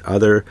about it.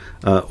 Other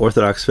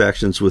Orthodox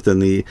factions within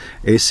the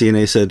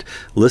ACNA said,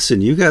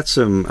 listen, you got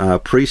some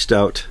priests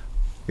out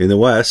in the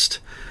West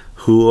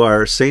who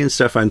are saying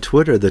stuff on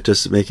Twitter that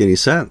doesn't make any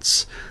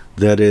sense,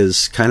 that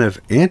is kind of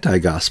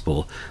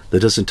anti-gospel, that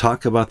doesn't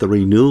talk about the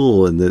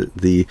renewal and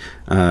the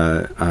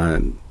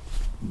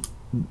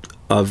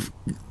of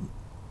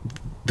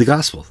the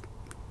gospel.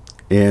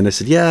 And I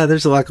said, yeah,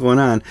 there's a lot going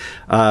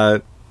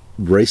on.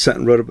 Ray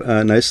Sutton wrote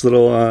a nice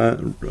little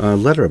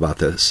letter about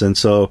this, and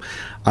so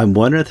I'm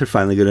wondering if they're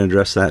finally going to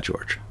address that,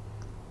 George.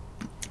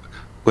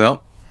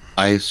 Well,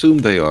 I assume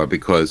they are,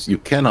 because you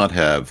cannot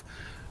have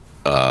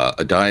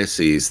a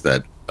diocese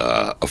that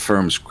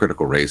affirms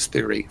critical race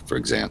theory, for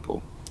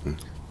example,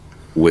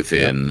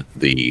 within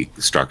the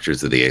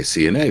structures of the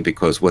ACNA,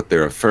 because what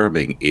they're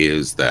affirming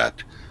is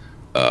that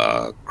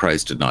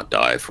Christ did not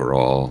die for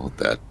all,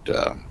 that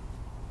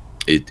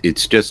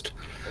it's just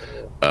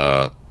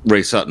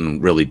Ray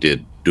Sutton really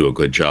did do a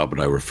good job,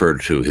 and I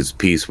referred to his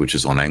piece, which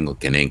is on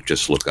Anglican Inc.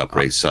 Just look up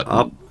Ray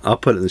Sutton. I'll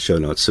put it in the show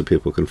notes so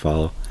people can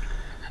follow.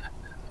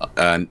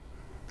 And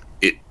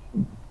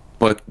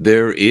but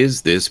there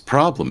is this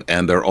problem,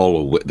 and they're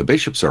all the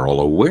bishops are all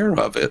aware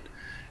of it.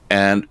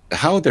 And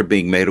how they're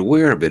being made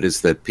aware of it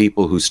is that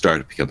people who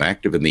start to become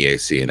active in the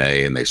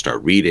ACNA and they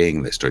start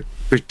reading, they start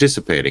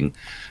participating,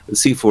 the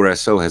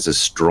C4SO has a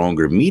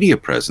stronger media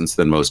presence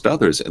than most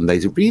others, and they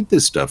read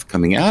this stuff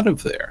coming out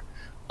of there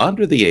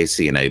under the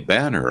ACNA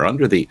banner,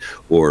 under the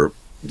or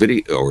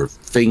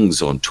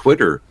things on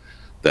Twitter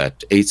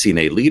that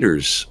ACNA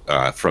leaders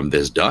from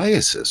this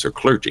diocese, or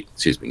clergy,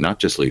 excuse me, not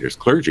just leaders,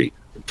 clergy,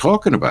 are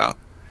talking about.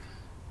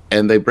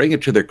 And they bring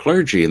it to their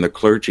clergy, and the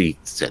clergy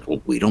said, well,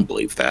 we don't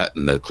believe that.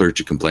 And the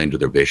clergy complained to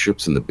their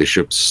bishops, and the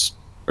bishops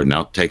are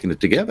now taking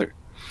it together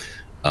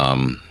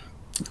to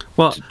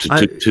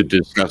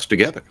discuss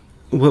together.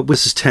 Well,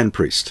 this is 10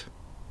 priests,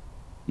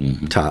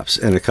 tops,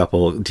 and a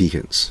couple of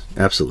deacons.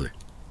 Absolutely.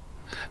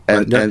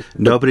 And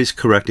nobody's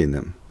correcting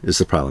them is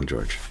the problem,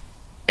 George.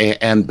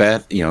 And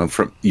bad,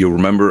 you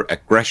remember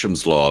at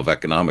Gresham's law of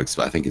economics,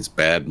 I think it's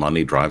bad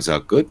money drives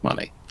out good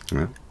money.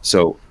 Yeah.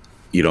 So,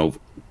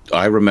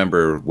 I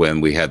remember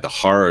when we had the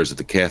horrors of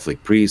the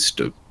Catholic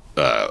priest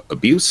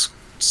abuse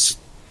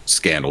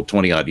scandal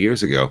 20-odd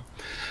years ago.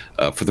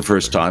 For the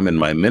first time in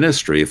my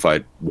ministry, if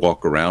I'd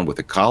walk around with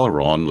a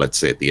collar on, let's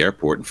say at the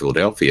airport in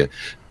Philadelphia,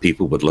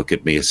 people would look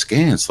at me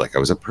askance like I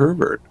was a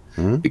pervert.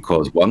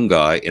 Because one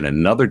guy in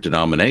another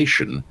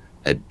denomination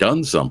had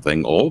done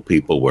something all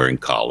people wearing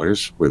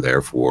collars were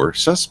therefore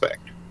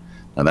suspect.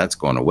 Now that's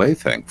gone away,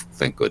 thank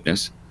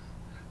goodness.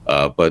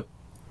 But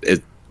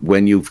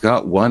when you've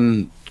got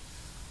one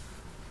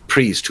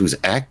priest who's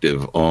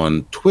active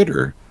on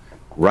Twitter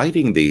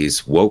writing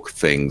these woke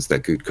things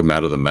that could come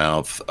out of the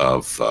mouth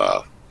of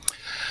the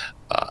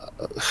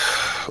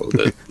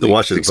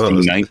Washington Post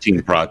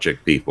 1619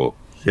 Project people,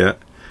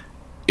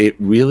 it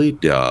really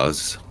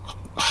does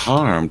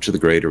harm to the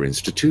greater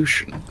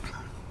institution.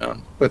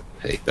 But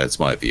hey, that's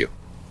my view.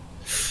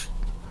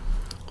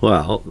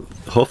 Well,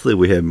 hopefully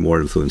we have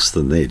more influence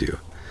than they do.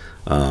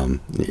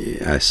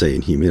 I say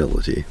in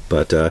humility,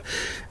 but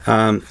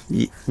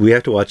we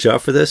have to watch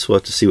out for this. We'll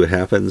have to see what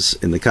happens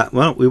in the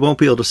well, we won't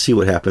be able to see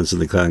what happens in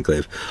the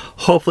conclave.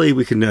 Hopefully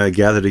we can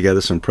gather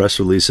together some press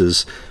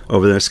releases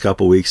over the next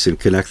couple of weeks and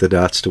connect the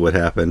dots to what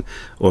happened,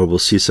 or we'll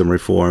see some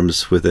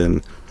reforms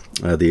within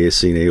the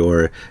ACNA,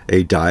 or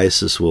a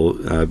diocese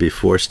will be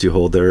forced to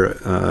hold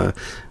their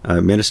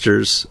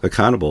ministers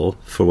accountable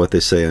for what they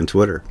say on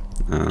Twitter.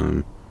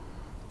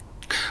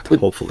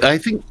 Hopefully, I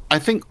think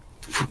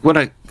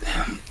what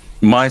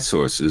my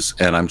sources,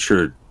 and I'm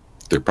sure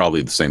they're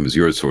probably the same as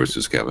your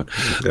sources, Kevin.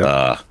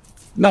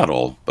 Not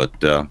all, but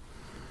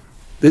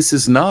this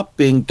is not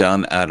being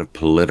done out of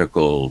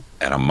political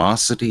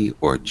animosity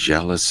or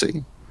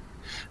jealousy.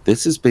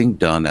 This is being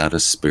done out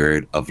of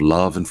spirit of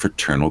love and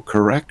fraternal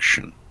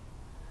correction.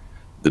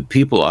 The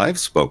people I've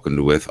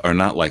spoken with are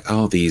not like,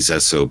 oh, these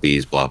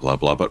SOBs, blah, blah,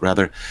 blah, but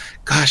rather,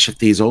 gosh, if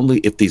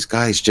these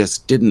guys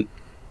just didn't,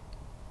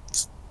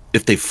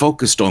 if they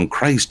focused on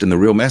Christ and the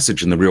real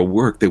message and the real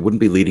work, they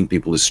wouldn't be leading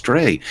people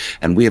astray.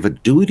 And we have a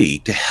duty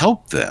to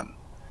help them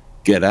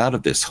get out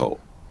of this hole.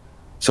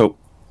 So,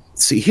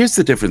 see, here's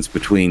the difference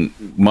between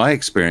my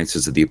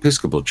experiences of the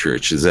Episcopal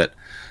Church is that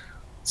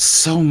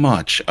so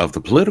much of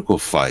the political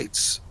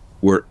fights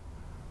were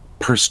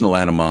personal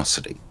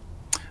animosity.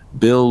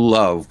 Bill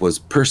Love was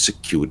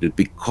persecuted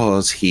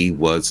because he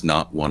was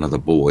not one of the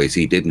boys.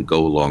 He didn't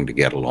go along to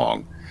get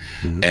along.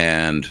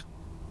 And,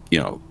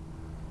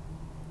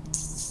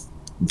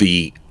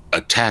 the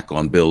attack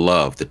on Bill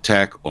Love, the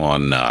attack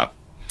on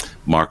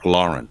Mark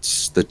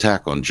Lawrence, the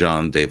attack on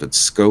John David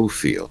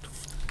Schofield,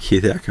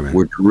 Keith Ackerman,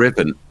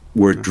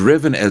 were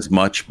driven as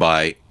much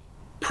by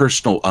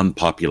personal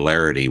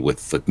unpopularity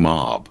with the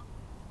mob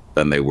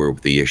than they were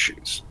with the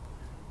issues.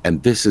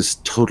 And this is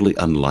totally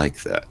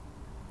unlike that.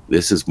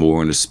 This is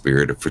more in a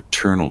spirit of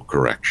fraternal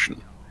correction,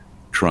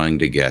 trying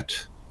to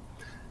get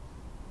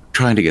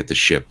the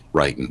ship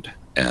rightened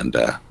and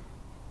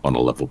on a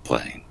level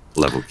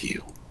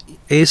keel.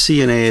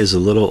 ACNA is a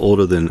little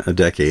older than a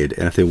decade,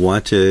 and if they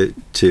want to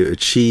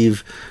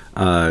achieve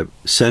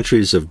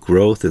centuries of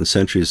growth and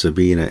centuries of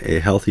being a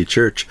healthy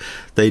church,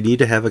 they need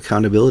to have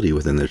accountability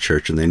within their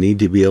church, and they need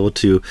to be able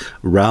to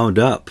round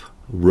up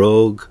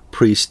rogue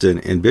priests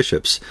and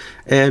bishops.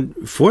 And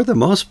for the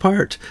most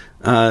part,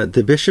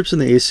 the bishops in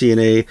the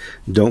ACNA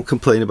don't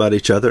complain about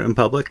each other in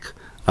public.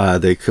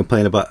 They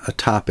complain about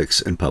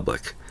topics in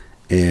public,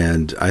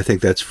 and I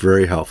think that's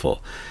very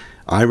helpful.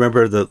 I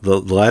remember the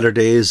latter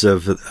days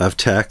of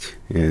tech,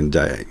 and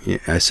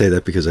I say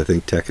that because I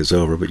think tech is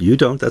over, but you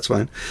don't, that's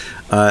fine.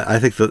 I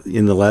think that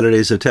in the latter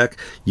days of tech,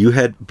 you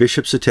had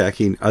bishops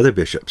attacking other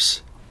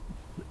bishops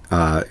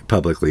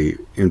publicly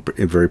in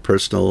very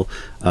personal,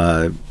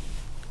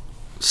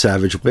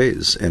 savage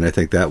ways. And I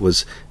think that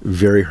was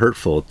very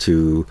hurtful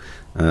to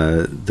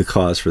the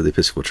cause for the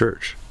Episcopal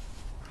Church.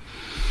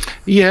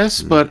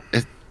 Yes, but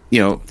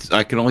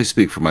I can only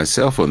speak for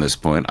myself on this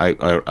point.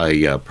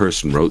 A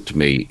person wrote to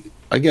me.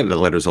 I get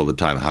letters all the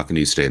time. How can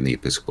you stay in the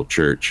Episcopal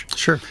Church?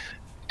 Sure.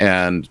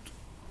 And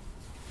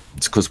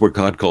it's because where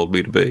God called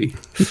me to be,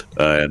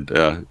 and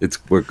it's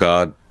where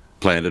God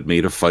planted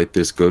me to fight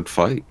this good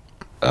fight.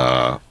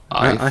 I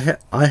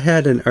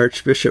had an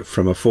archbishop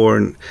from a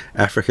foreign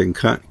African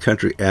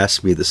country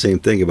ask me the same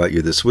thing about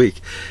you this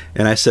week,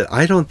 and I said,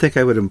 I don't think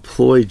I would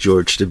employ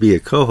George to be a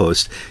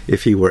co-host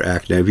if he were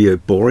acting. It'd be a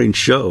boring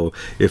show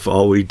if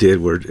all we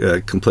did were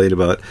complain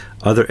about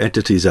other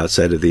entities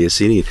outside of the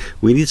ACNE.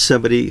 We need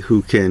somebody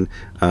who can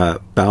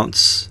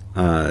bounce,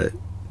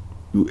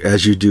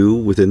 as you do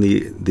within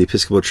the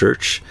Episcopal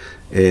Church,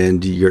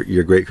 and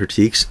your great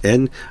critiques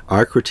and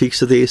our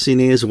critiques of the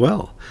ACNA as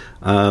well.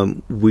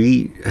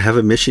 We have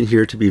a mission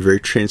here to be very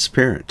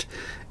transparent,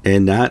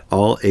 and not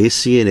all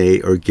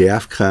ACNA or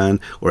GAFCON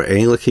or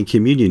Anglican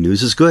Communion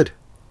news is good.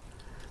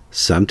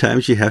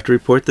 Sometimes you have to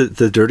report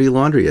the dirty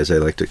laundry, as I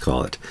like to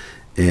call it,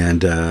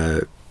 and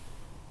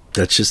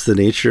that's just the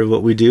nature of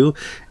what we do.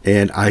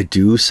 And I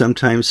do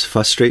sometimes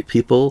frustrate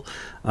people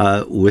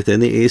within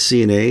the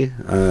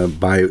ACNA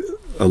by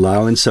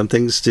allowing some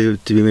things to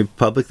be made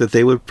public that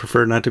they would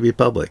prefer not to be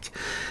public.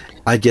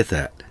 I get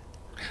that.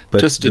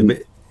 But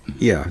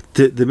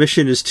the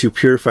mission is to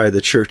purify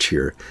the church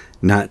here,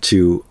 not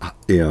to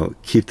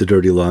keep the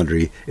dirty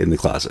laundry in the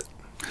closet.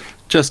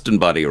 Justin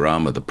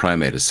Badiarama, the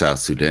primate of South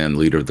Sudan,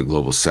 leader of the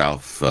Global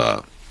South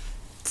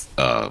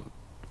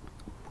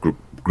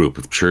group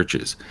of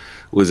churches,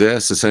 was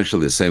asked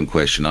essentially the same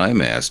question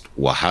I'm asked.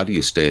 Well, how do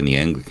you stay in the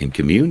Anglican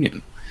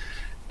Communion,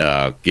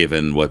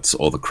 given what's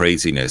all the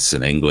craziness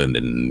in England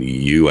and the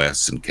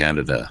U.S. and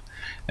Canada?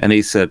 And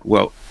he said,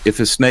 well, if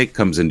a snake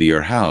comes into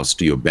your house,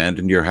 do you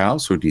abandon your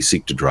house or do you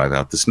seek to drive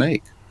out the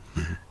snake?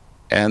 Mm-hmm.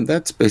 And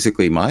that's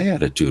basically my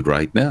attitude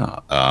right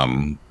now.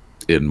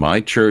 In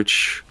my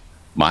church,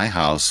 my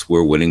house,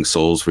 we're winning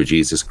souls for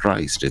Jesus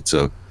Christ. It's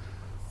the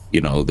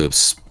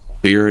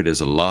Spirit is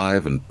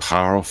alive and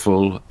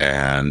powerful,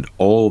 and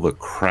all the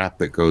crap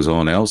that goes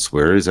on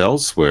elsewhere is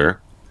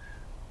elsewhere.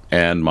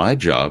 And my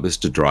job is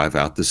to drive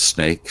out the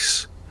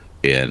snakes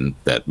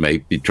that may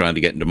be trying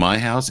to get into my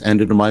house and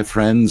into my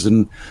friends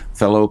and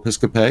fellow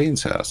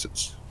Episcopalians'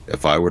 houses.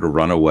 If I were to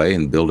run away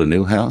and build a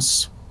new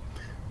house,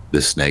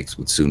 the snakes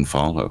would soon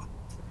follow.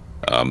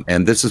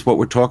 And this is what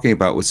we're talking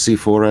about with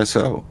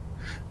C4SO.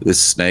 The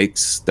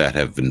snakes that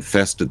have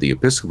infested the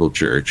Episcopal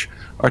Church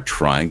are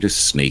trying to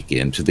sneak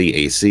into the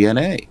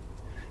ACNA.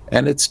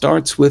 And it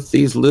starts with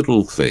these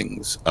little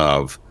things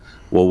of,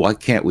 well, why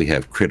can't we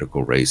have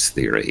critical race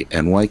theory?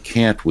 And why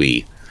can't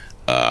we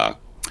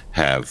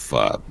have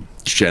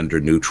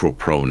gender-neutral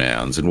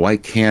pronouns? And why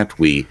can't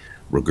we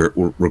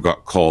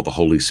call the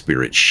Holy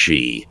Spirit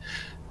she?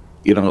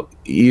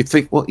 You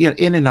think, well,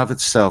 in and of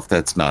itself,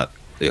 that's not,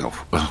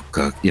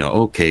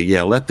 okay,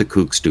 yeah, let the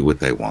kooks do what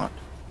they want.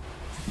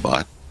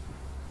 But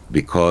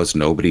because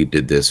nobody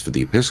did this for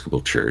the Episcopal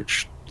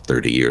Church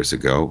 30 years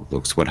ago,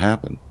 looks what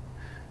happened.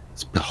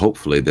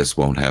 Hopefully this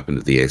won't happen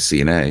to the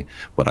ACNA,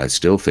 but I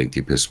still think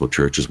the Episcopal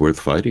Church is worth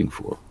fighting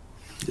for.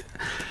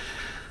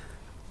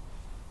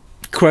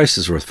 Christ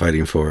is worth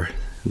fighting for.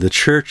 The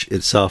church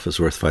itself is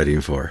worth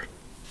fighting for.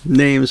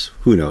 Names,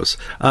 who knows?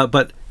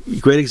 But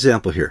great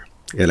example here.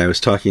 And I was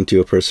talking to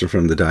a person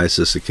from the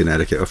Diocese of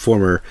Connecticut, a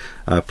former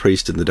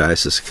priest in the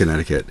Diocese of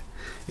Connecticut.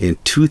 In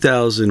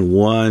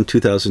 2001,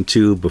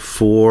 2002,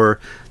 before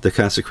the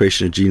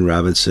consecration of Gene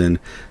Robinson,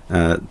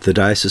 the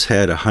diocese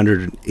had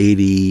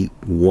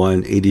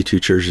 181, 82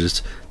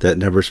 churches. That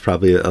number's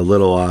probably a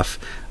little off,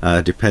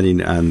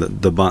 depending on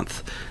the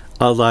month.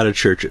 A lot of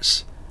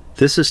churches.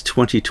 This is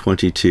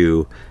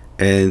 2022,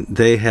 and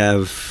they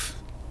have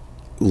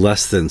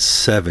less than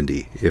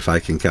 70, if I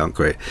can count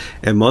correct.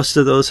 And most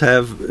of those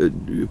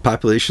have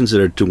populations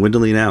that are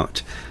dwindling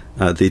out.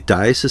 The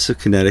Diocese of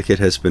Connecticut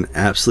has been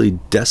absolutely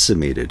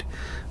decimated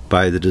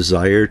by the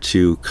desire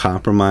to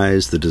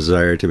compromise, the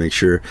desire to make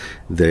sure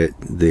that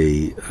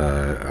they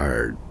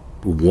are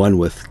one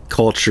with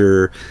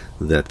culture,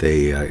 that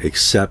they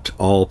accept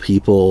all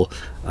people,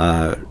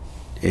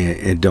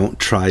 and don't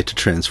try to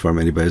transform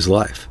anybody's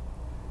life.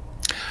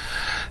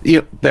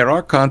 Yeah, there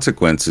are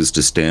consequences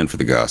to stand for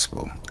the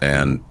gospel,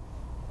 and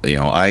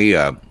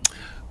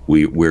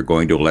we're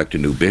going to elect a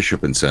new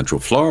bishop in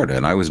Central Florida,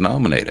 and I was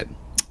nominated.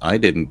 I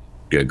didn't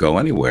go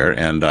anywhere,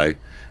 and I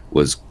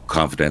was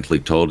confidently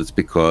told it's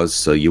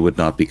because you would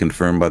not be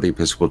confirmed by the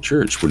Episcopal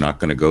Church. We're not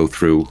going to go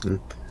through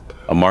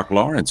a Mark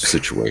Lawrence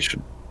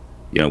situation.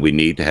 We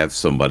need to have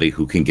somebody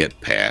who can get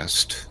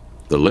past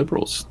the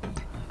liberals.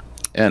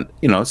 And,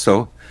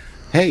 so,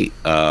 hey,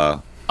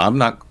 I'm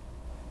not,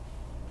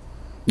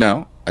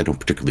 no, I don't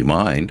particularly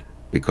mind,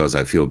 because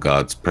I feel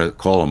God's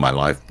call in my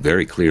life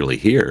very clearly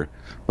here.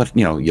 But,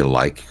 you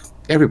like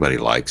everybody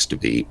likes to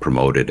be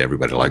promoted.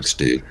 Everybody likes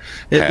to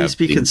at least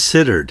be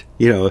considered,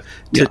 to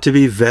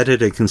be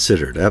vetted and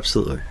considered.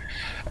 Absolutely.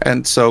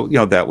 And so,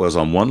 that was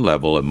on one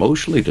level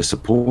emotionally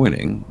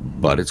disappointing,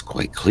 but it's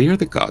quite clear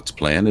that God's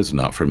plan is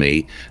not for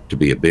me to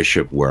be a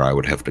bishop where I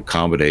would have to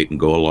accommodate and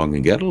go along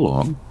and get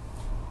along,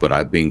 but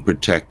I'm being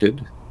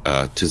protected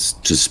to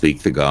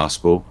speak the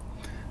gospel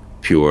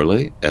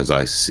purely as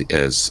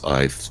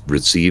I've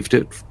received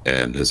it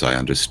and as I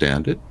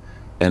understand it,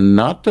 and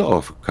not to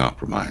offer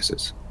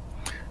compromises.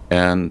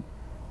 And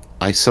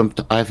I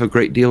have a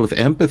great deal of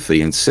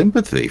empathy and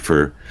sympathy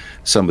for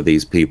some of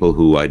these people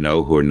who I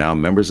know who are now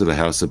members of the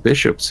House of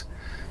Bishops,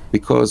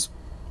 because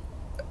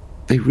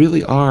they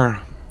really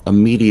are a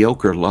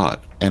mediocre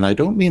lot. And I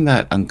don't mean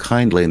that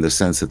unkindly in the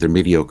sense that they're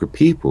mediocre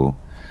people,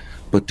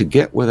 but to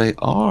get where they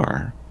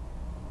are,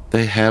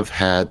 they have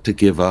had to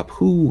give up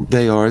who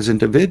they are as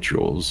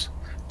individuals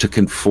to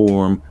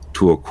conform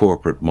to a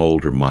corporate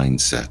mold or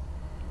mindset.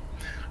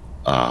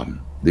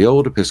 The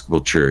old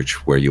Episcopal Church,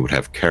 where you would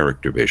have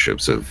character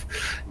bishops of,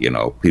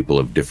 people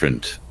of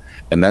different,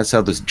 and that's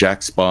how this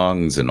Jack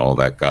Spongs and all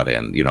that got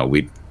in.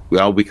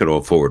 We could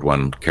all forward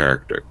one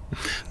character.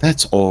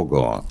 That's all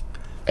gone.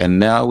 And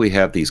now we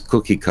have these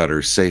cookie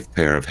cutter, safe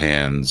pair of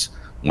hands,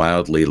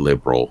 mildly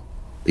liberal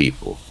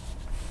people.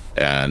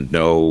 And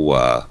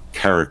no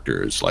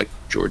characters like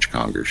George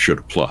Conger should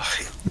apply.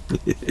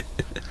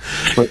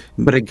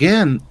 but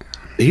again,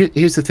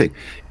 here's the thing.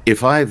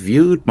 If I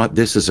viewed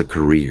this as a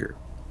career,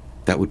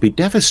 that would be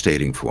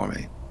devastating for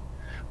me.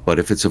 But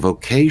if it's a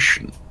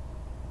vocation,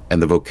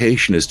 and the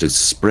vocation is to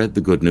spread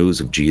the good news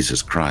of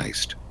Jesus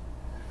Christ,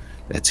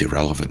 that's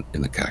irrelevant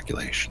in the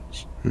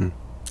calculations.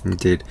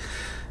 Indeed.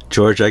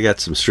 George, I got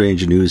some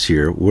strange news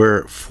here.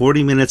 We're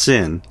 40 minutes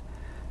in,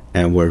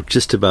 and we're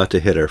just about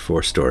to hit our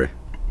fourth story.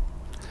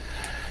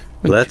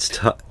 Let's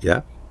talk.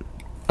 Yeah.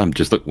 I'm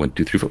just looking 1,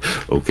 2, 3, 4.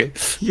 Okay.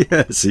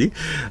 Yeah. See.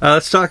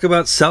 Let's talk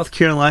about South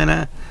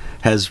Carolina.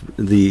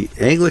 The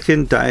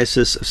Anglican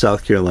Diocese of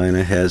South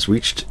Carolina has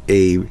reached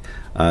a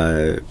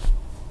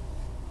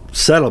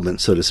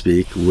settlement, so to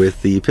speak,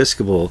 with the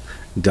Episcopal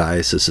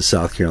Diocese of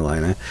South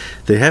Carolina.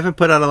 They haven't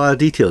put out a lot of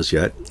details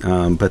yet,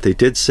 but they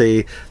did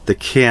say the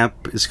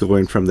camp is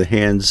going from the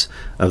hands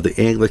of the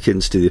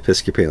Anglicans to the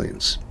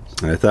Episcopalians.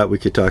 I thought we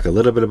could talk a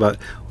little bit about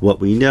what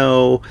we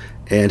know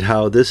and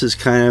how this is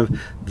kind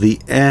of the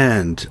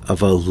end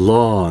of a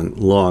long,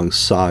 long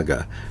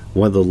saga.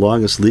 One of the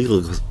longest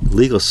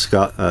legal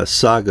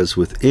sagas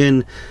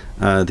within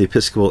the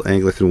Episcopal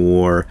Anglican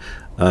War,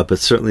 but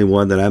certainly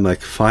one that I'm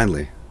like,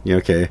 finally,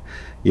 okay.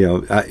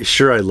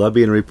 Sure, I love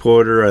being a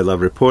reporter. I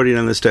love reporting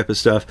on this type of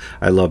stuff.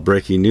 I love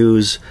breaking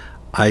news.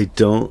 I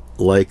don't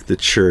like the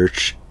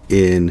church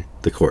in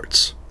the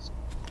courts.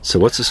 So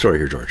what's the story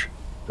here, George?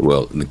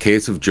 Well, in the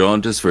case of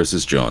Jaundice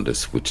versus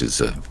Jaundice, which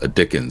is a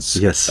Dickens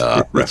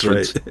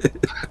reference, right.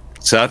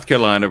 South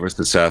Carolina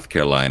versus South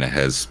Carolina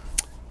has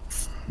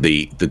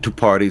the two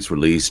parties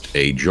released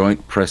a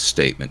joint press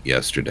statement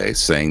yesterday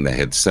saying they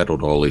had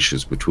settled all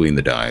issues between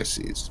the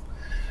dioceses.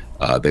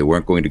 They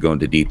weren't going to go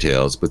into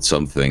details, but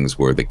some things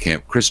were that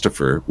Camp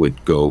Christopher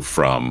would go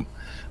from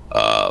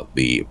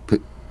the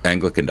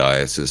Anglican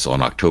Diocese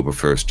on October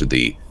 1st to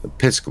the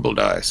Episcopal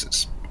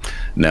Diocese.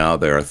 Now,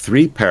 there are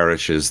 3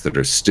 parishes that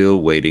are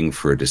still waiting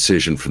for a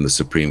decision from the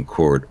Supreme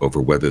Court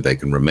over whether they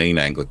can remain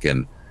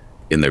Anglican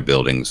in their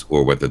buildings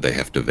or whether they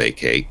have to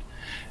vacate.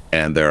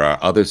 And there are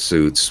other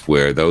suits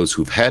where those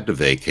who've had to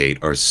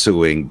vacate are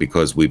suing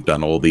because we've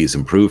done all these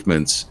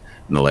improvements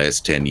in the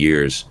last 10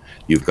 years.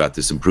 You've got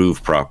this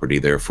improved property,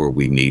 therefore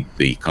we need to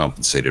be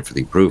compensated for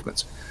the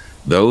improvements.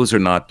 Those are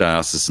not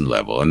diocesan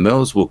level, and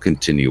those will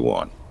continue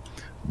on.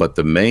 But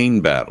the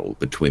main battle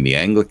between the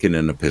Anglican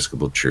and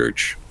Episcopal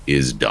Church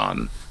is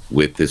done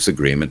with this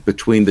agreement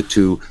between the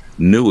two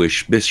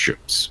newish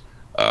bishops.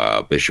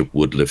 Bishop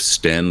Woodliff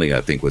Stanley,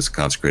 I think, was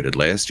consecrated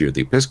last year at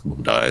the Episcopal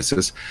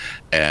Diocese,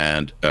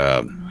 and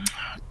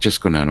just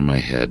going out of my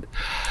head,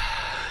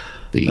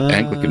 the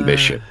Anglican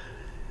bishop.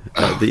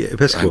 The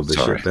Episcopal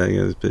bishop.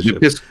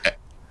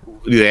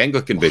 The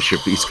Anglican bishop,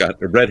 he's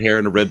got a red hair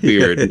and a red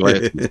beard. And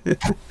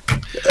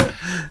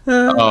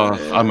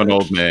I'm an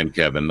old man,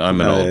 Kevin. I'm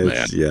an old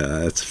man. Yeah,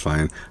 that's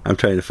fine. I'm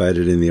trying to find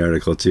it in the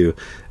article, too.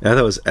 I thought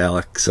it was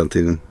Alec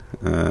something.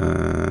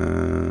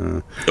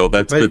 Oh,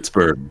 that's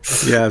Pittsburgh.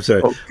 Yeah, I'm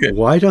sorry. Okay.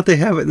 Why don't they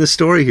have it in the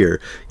story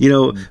here?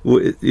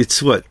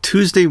 It's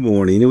Tuesday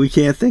morning, and we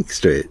can't think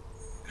straight.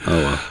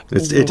 Oh,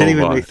 well. It didn't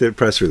even make the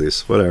press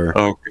release. Whatever.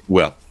 Okay.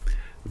 Well,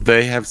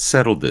 they have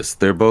settled this.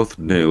 They're both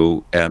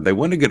new, and they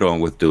want to get on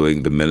with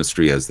doing the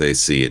ministry as they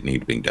see it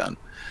need being done.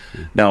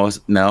 Now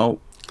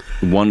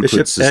one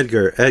Bishop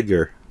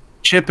Edgar.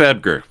 Chip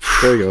Edgar.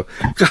 There you go.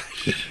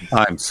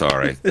 I'm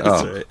sorry.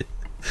 Right.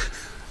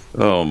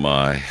 Oh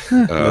my!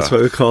 That's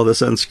why we call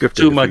this unscripted.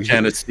 Too much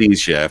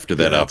anesthesia after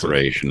that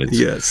operation.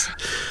 Yes.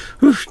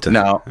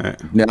 Now,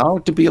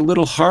 to be a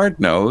little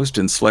hard-nosed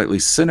and slightly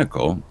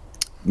cynical,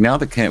 now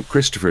that Camp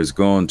Christopher is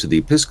going to the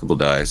Episcopal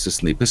Diocese,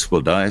 and the Episcopal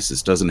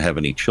Diocese doesn't have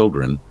any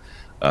children,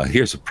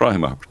 here's a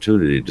prime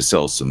opportunity to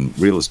sell some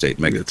real estate,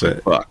 and make a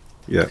quick buck.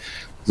 Yeah.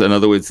 So in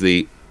other words,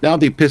 now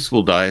the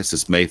Episcopal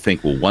Diocese may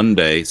think, well, one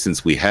day,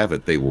 since we have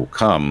it, they will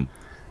come.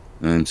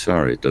 I'm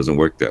sorry, it doesn't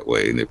work that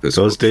way in the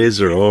Episcopal Those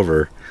days are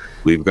over.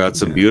 We've got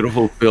some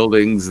beautiful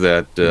buildings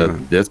that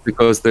just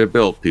because they're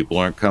built, people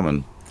aren't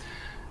coming.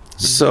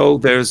 So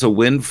there's a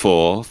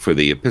windfall for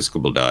the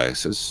Episcopal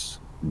Diocese,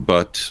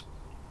 but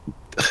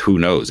who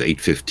knows,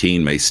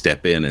 815 may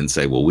step in and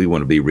say, well, we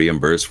want to be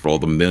reimbursed for all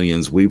the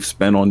millions we've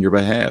spent on your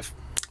behalf.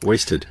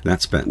 Wasted,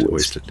 not spent.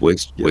 Wasted.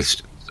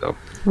 Wasted. So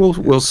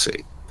we'll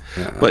see.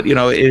 But, you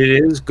know, it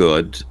is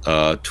good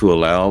to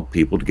allow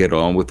people to get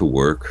on with the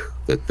work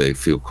that they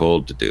feel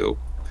called to do.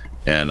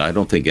 And I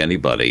don't think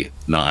anybody,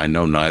 I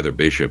know neither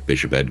Bishop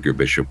Edgar,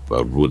 Bishop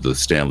Woodley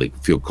Stanley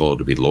feel called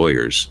to be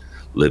lawyers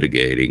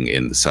litigating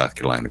in the South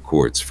Carolina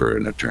courts for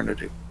an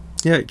eternity.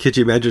 Yeah, could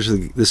you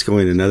imagine this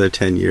going another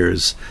 10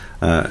 years,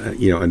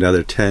 you know,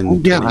 another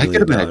 10, yeah, I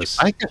could imagine.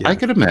 I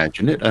could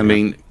imagine it. I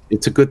mean,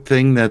 it's a good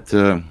thing that,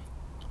 I'm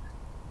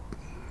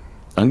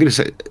going to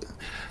say,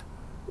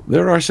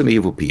 there are some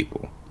evil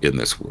people in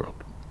this world.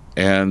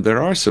 And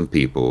there are some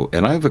people,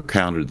 and I've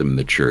encountered them in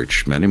the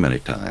church many, many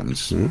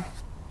times,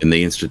 in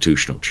the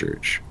institutional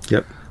church,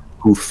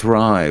 who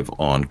thrive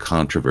on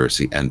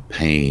controversy and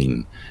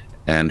pain,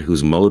 and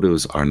whose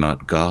motives are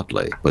not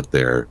godly, but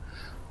they're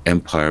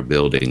empire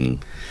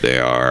building, they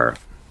are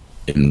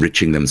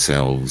enriching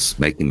themselves,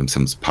 making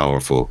themselves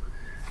powerful.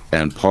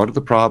 And part of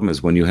the problem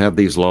is when you have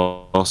these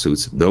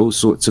lawsuits, those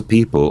sorts of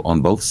people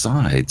on both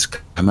sides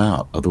come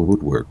out of the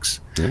woodworks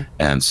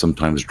and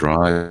sometimes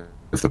drive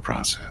the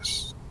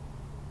process.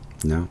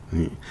 No,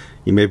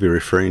 you may be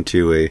referring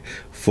to a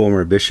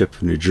former bishop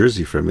of New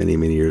Jersey from many,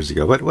 many years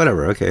ago, but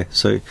whatever. Okay,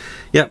 so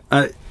yeah,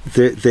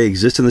 they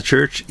exist in the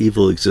church.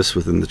 Evil exists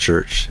within the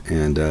church,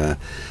 and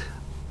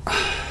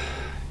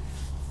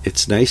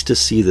it's nice to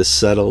see this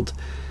settled.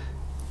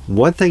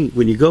 One thing,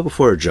 when you go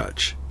before a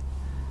judge,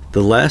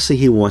 the last thing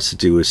he wants to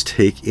do is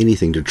take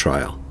anything to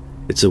trial.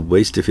 It's a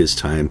waste of his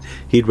time.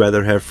 He'd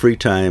rather have free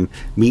time,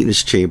 meet in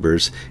his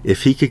chambers.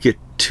 If he could get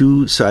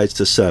two sides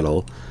to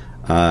settle,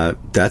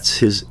 that's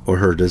his or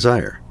her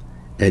desire.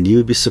 And you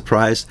would be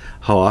surprised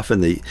how often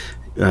they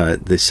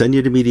send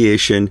you to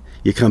mediation.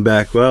 You come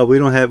back, well, we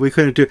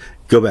couldn't do,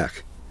 go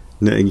back.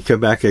 And you come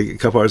back a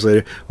couple hours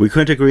later, we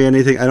couldn't agree on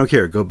anything, I don't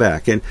care, go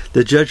back. And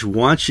the judge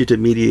wants you to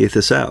mediate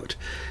this out.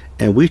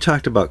 And we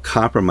talked about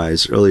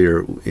compromise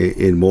earlier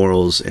in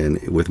morals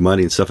and with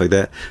money and stuff like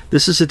that.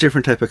 This is a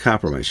different type of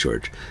compromise,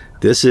 George.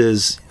 This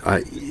is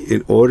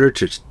in order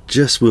to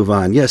just move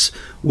on. Yes,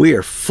 we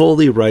are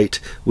fully right.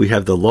 We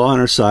have the law on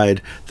our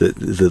side.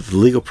 The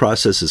legal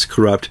process is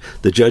corrupt.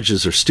 The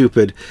judges are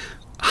stupid.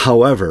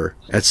 However,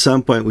 at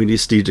some point we need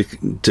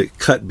to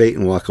cut bait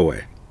and walk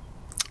away.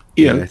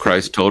 Yeah,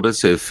 Christ told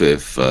us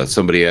if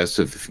somebody asks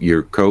if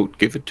your coat,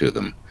 give it to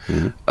them.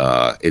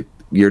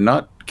 You're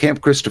not.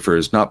 Camp Christopher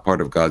is not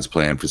part of God's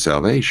plan for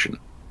salvation.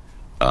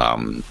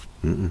 You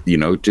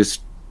know,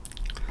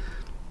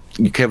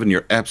 Kevin,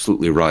 you're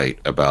absolutely right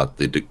about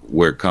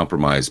where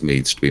compromise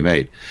needs to be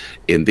made.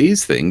 In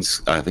these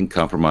things, I think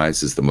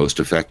compromise is the most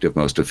effective,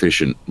 most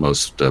efficient,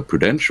 most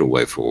prudential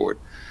way forward.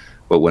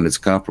 But when it's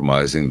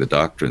compromising the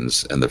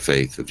doctrines and the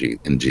faith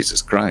in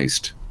Jesus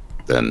Christ,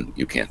 then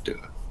you can't do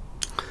it.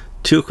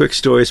 Two quick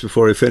stories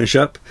before we finish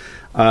up.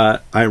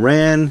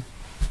 Iran,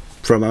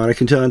 from what I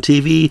can tell on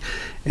TV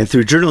and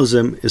through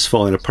journalism, is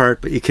falling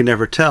apart, but you can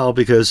never tell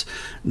because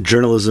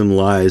journalism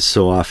lies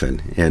so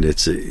often. And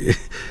it's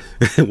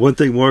one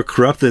thing more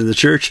corrupt than the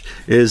church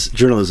is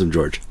journalism,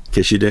 George, in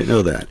case you didn't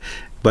know that.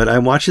 But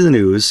I'm watching the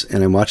news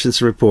and I'm watching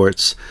some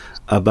reports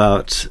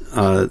about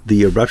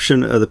the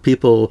eruption of the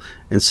people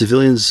and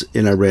civilians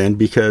in Iran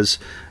because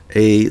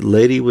a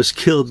lady was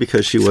killed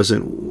because she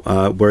wasn't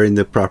wearing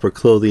the proper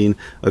clothing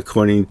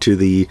according to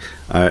the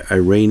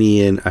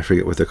Iranian, I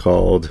forget what they're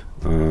called,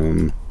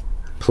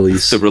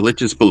 police. The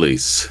religious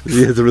police.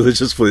 Yeah, the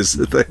religious police,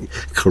 the thing,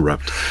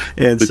 corrupt.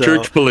 And the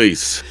church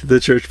police. The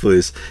church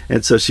police.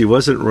 And so she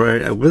wasn't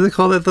wearing, what do they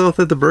call that though,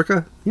 the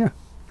burqa? Yeah.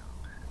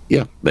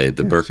 Yeah, they had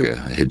the burqa,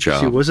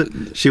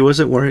 hijab. She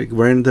wasn't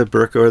wearing the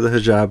burqa or the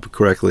hijab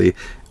correctly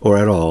or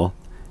at all.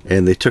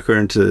 And they took her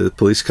into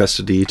police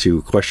custody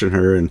to question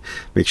her and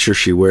make sure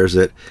she wears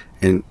it.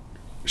 And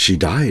she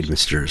died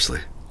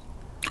mysteriously.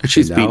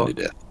 She's beaten to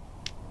death.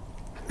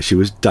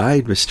 She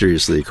died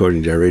mysteriously,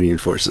 according to Iranian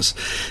forces.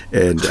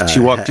 And she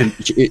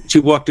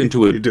walked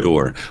into a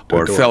door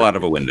or fell out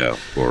of a window.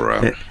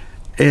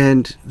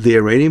 And the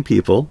Iranian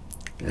people,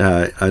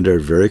 under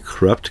a very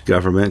corrupt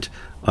government,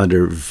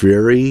 under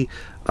very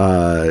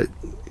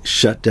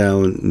shut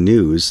down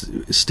news,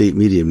 state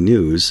medium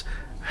news,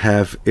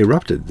 have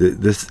erupted.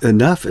 This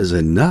enough is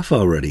enough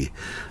already.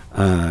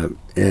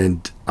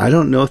 And I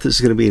don't know if this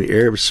is going to be an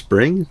Arab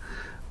Spring,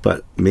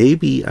 but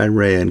maybe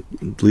Iran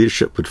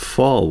leadership would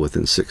fall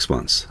within 6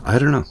 months. I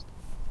don't know.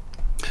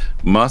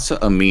 Masa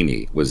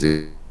Amini was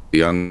the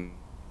young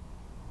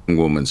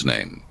woman's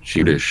name,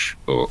 Yiddish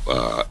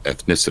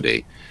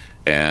ethnicity,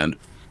 and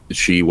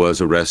she was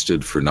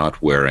arrested for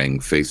not wearing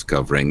face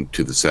covering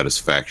to the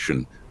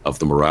satisfaction of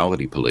the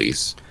morality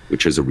police,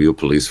 which is a real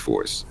police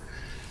force.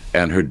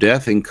 And her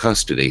death in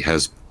custody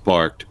has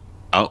sparked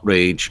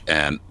outrage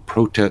and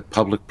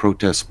public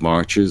protest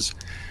marches.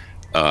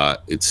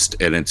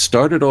 It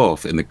started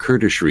off in the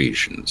Kurdish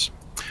regions.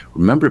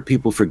 Remember,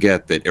 people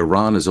forget that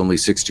Iran is only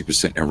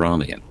 60%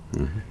 Iranian.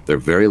 Mm-hmm. They're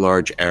very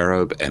large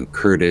Arab and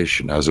Kurdish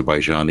and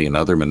Azerbaijani and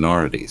other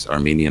minorities,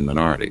 Armenian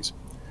minorities.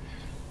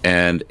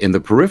 And in the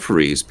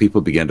peripheries,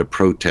 people began to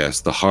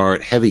protest the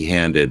hard,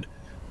 heavy-handed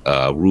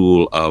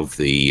rule of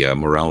the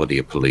morality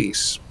of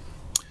police.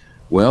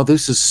 Well,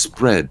 this has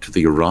spread to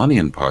the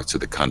Iranian parts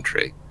of the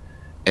country,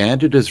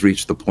 and it has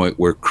reached the point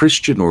where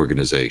Christian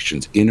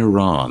organizations in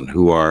Iran,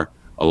 who are,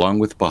 along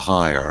with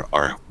Baha'i,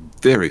 are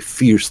very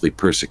fiercely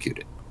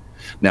persecuted.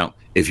 Now,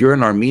 if you're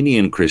an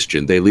Armenian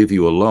Christian, they leave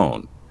you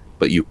alone,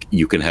 but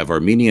you can have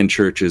Armenian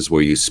churches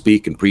where you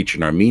speak and preach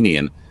in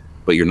Armenian,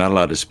 but you're not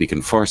allowed to speak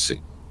in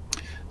Farsi.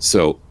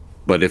 So,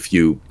 but if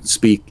you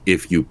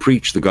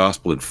preach the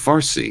gospel in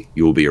Farsi,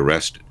 you will be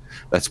arrested.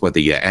 That's why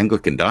the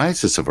Anglican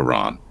Diocese of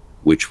Iran,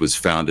 which was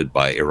founded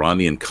by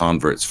Iranian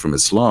converts from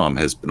Islam,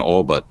 has been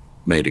all but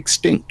made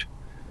extinct.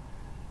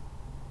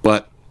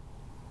 But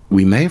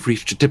we may have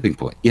reached a tipping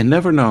point. You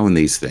never know in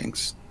these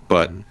things,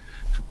 but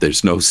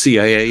there's no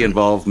CIA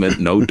involvement,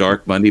 no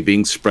dark money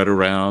being spread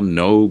around,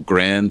 no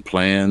grand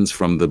plans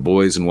from the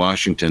boys in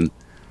Washington.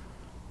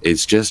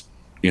 It's just,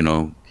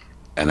 an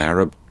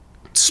Arab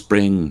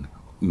Spring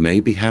may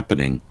be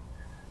happening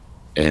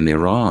in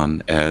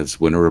Iran as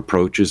winter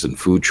approaches and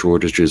food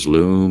shortages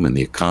loom and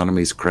the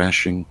economy's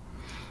crashing.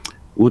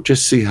 We'll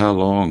just see how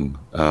long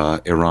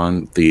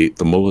Iran, the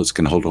mullahs,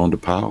 can hold on to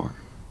power.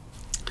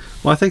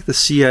 Well, I think the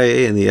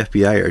CIA and the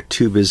FBI are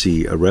too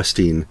busy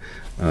arresting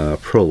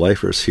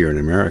pro-lifers here in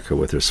America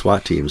with their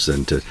SWAT teams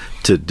than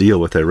to deal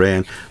with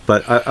Iran.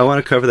 But I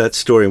want to cover that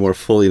story more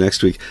fully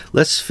next week.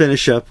 Let's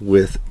finish up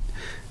with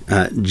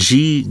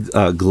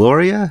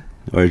Giorgia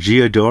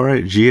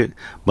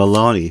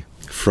Meloni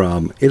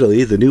from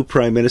Italy, the new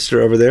prime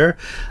minister over there.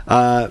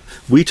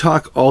 We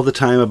talk all the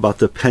time about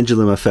the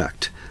pendulum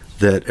effect,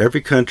 that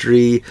every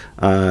country,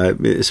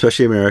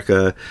 especially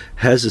America,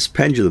 has this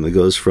pendulum that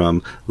goes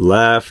from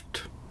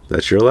left,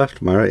 that's your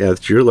left, my right, yeah,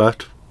 that's your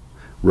left,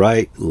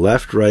 right,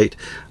 left, right,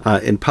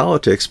 in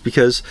politics,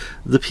 because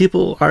the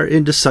people are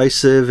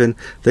indecisive and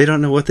they don't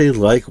know what they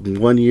like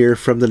one year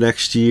from the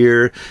next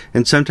year.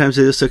 And sometimes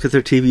they just look at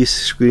their TV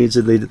screens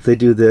and they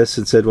do this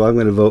and said, well, I'm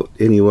going to vote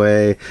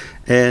anyway.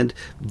 And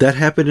that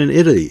happened in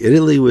Italy.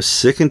 Italy was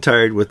sick and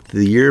tired with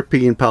the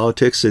European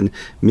politics and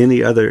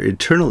many other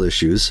internal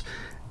issues,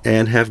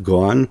 and have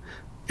gone,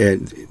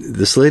 and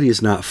this lady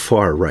is not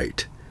far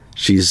right.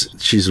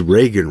 She's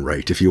Reagan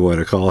right, if you want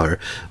to call her,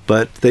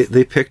 but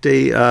they picked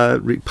a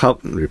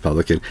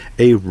Republican,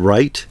 a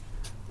right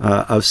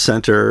of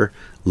center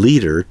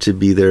leader to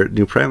be their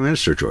new prime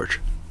minister, George.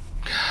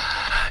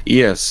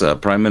 Yes,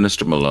 Prime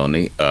Minister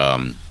Meloni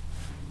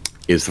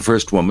is the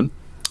first woman,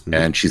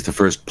 and she's the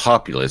first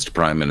populist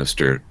prime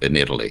minister in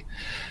Italy.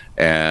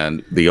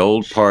 And the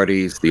old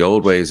parties, the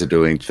old ways of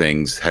doing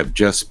things have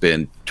just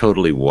been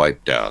totally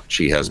wiped out.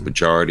 She has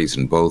majorities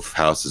in both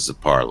houses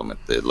of parliament,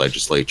 the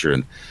legislature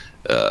and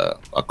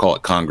I'll call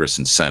it Congress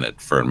and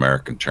Senate for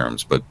American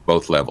terms, but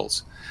both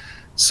levels.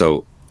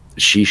 So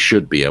she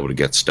should be able to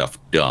get stuff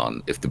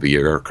done if the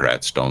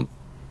bureaucrats don't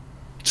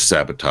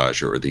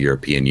sabotage her or the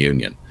European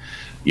Union.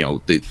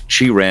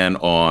 She ran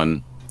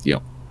on,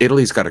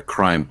 Italy's got a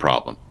crime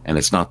problem, and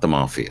it's not the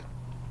mafia.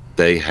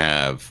 They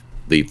have,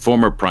 the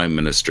former prime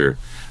minister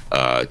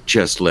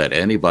just let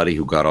anybody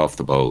who got off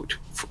the boat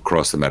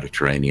across the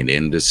Mediterranean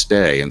in to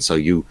stay. And so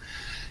you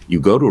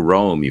go to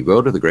Rome, you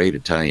go to the great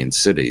Italian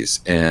cities,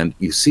 and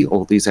you see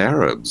all these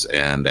Arabs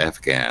and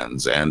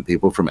Afghans and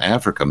people from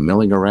Africa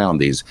milling around,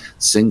 these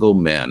single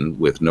men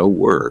with no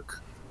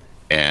work.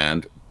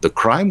 And the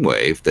crime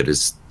wave that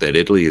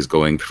Italy is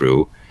going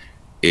through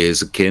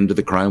is akin to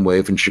the crime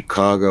wave in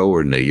Chicago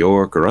or New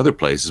York or other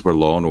places where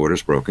law and order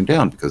is broken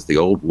down, because the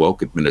old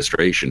woke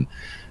administration,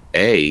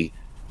 A,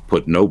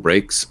 put no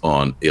brakes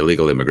on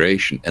illegal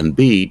immigration, and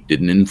B,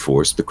 didn't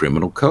enforce the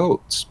criminal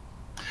codes.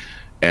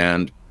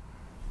 And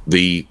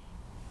the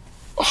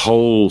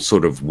whole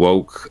sort of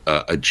woke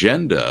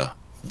agenda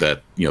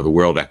that the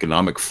World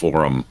Economic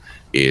Forum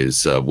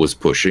was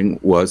pushing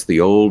was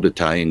the old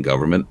Italian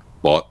government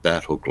bought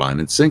that hook, line,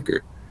 and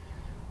sinker.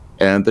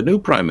 And the new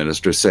prime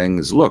minister saying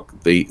is, look,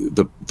 the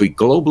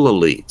global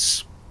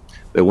elites,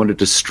 they want to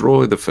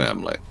destroy the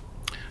family,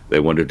 they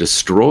want to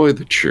destroy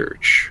the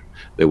church,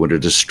 they want to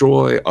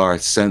destroy our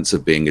sense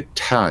of being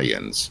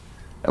Italians.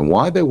 And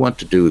why they want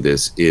to do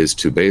this is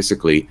to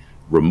basically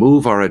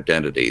remove our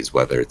identities,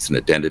 whether it's an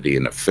identity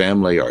in a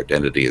family, our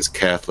identity as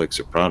Catholics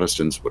or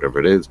Protestants, whatever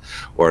it is,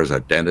 or as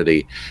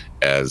identity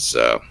as,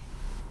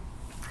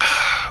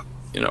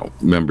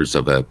 members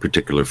of a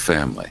particular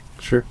family.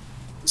 Sure.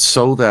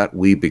 So that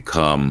we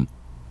become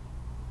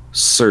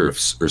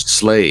serfs or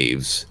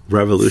slaves,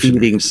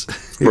 revolutionaries,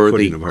 for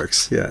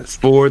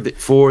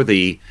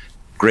the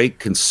great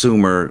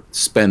consumer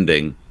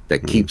spending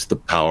that keeps the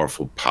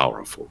powerful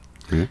powerful.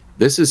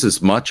 This is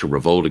as much a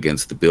revolt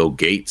against the Bill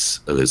Gates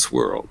of this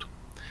world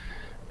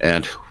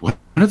And one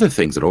of the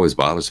things that always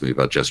bothers me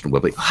about Justin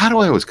Welby, how do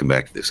I always come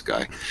back to this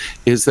guy,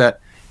 is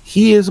that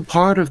he is a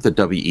part of the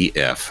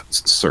WEF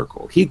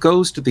circle. He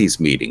goes to these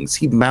meetings.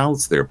 He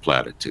mouths their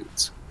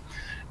platitudes.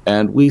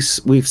 And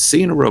we've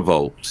seen a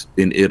revolt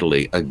in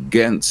Italy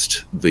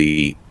against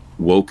the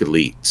woke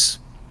elites.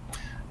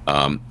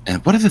 And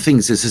one of the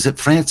things is that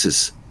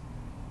Francis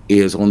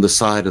is on the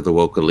side of the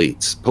woke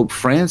elites. Pope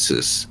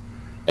Francis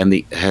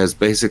has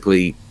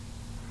basically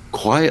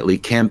quietly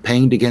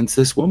campaigned against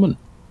this woman.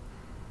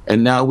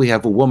 And now we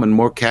have a woman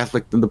more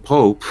Catholic than the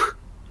Pope,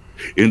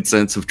 in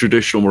sense of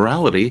traditional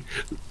morality,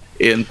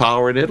 in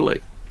power in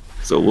Italy.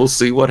 So we'll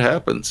see what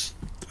happens.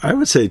 I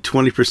would say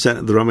 20%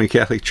 of the Roman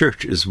Catholic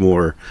Church is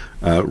more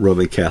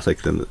Roman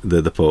Catholic than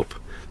the Pope.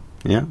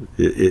 Yeah,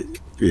 it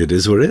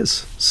is what it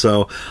is.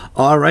 So,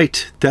 all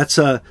right, that's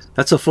a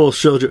full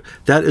show.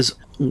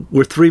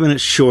 We're 3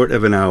 minutes short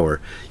of an hour.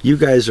 You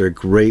guys are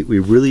great. We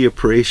really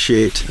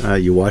appreciate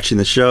you watching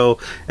the show.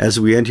 As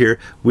we end here,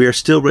 we are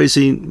still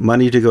raising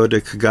money to go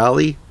to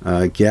Kigali.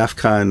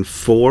 GAFCON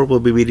 4 will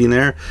be meeting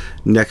there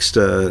next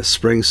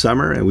spring,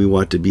 summer, and we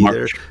want to be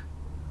there.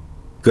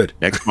 Good.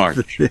 Next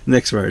March.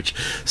 Next March.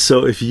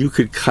 So if you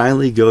could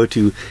kindly go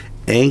to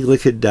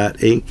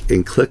Anglican.inc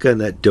and click on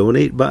that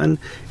donate button,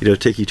 it'll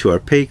take you to our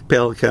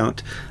PayPal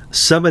account.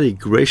 Somebody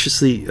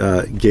graciously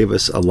gave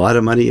us a lot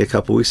of money a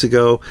couple weeks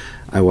ago.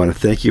 I want to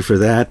thank you for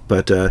that,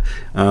 but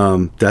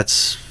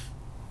that's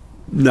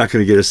not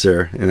going to get us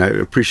there. And I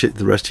appreciate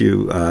the rest of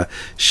you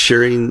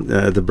sharing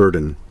the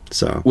burden.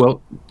 So,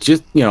 well,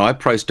 just, I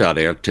priced out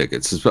air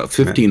tickets. It's about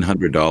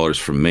 $1,500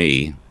 from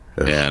me,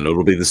 and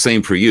it'll be the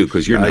same for you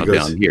because you're not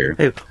down here.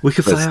 Hey, we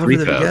could fly over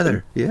there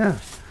together. Yeah,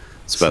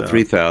 it's about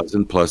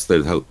 $3,000 plus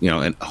the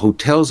and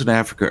hotels in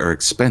Africa are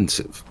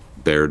expensive.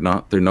 They're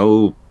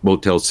no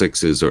Motel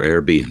 6s or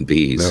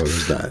Airbnbs. No,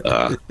 there's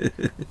not.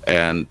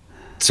 And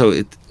so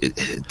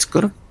it's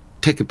going to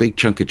take a big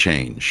chunk of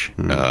change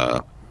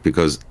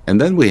because, and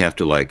then we have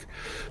to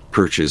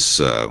purchase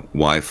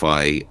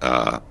Wi-Fi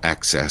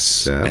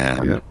access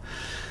and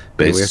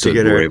we have to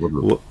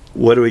get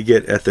what do we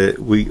get at the?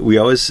 We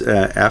always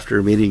after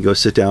a meeting go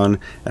sit down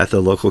at the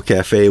local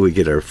cafe. We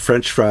get our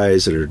French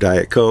fries and our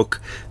Diet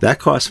Coke. That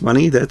costs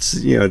money. That's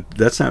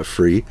that's not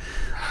free.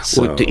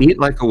 So, well, to eat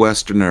like a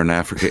Westerner in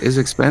Africa is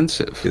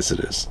expensive. Yes, it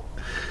is.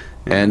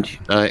 Yeah. And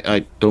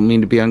I don't mean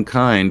to be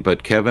unkind,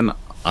 but Kevin,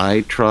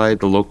 I tried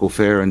the local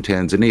fair in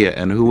Tanzania,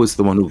 and who was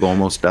the one who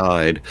almost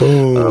died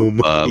of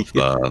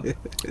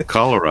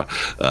cholera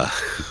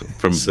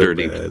from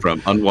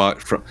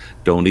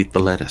don't eat the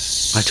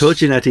lettuce. I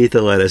told you not to eat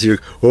the lettuce. You're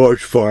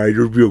it's fine.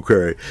 You'll be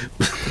okay.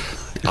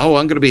 Oh,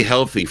 I'm going to be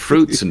healthy.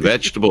 Fruits and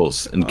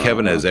vegetables. And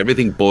Kevin has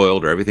everything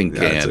boiled or everything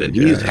canned, and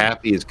he's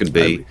happy as can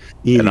be.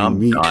 And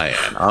I'm dying.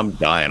 I'm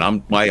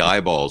dying. My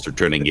eyeballs are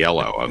turning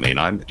yellow. I mean,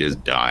 I'm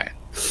just dying.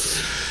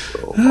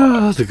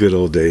 The good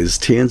old days.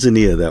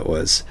 Tanzania, that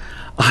was.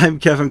 I'm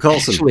Kevin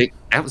Carlson. Actually,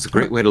 that was a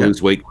great way to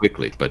lose weight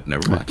quickly, but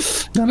never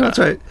mind. No, that's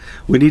right.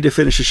 We need to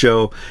finish the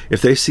show.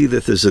 If they see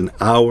that there's an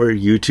hour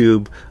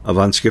YouTube of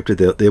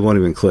Unscripted, they won't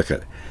even click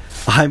it.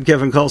 I'm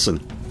Kevin Carlson.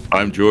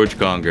 I'm George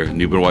Conger,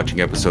 and you've been watching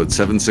episode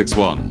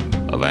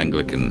 761 of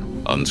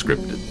Anglican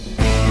Unscripted.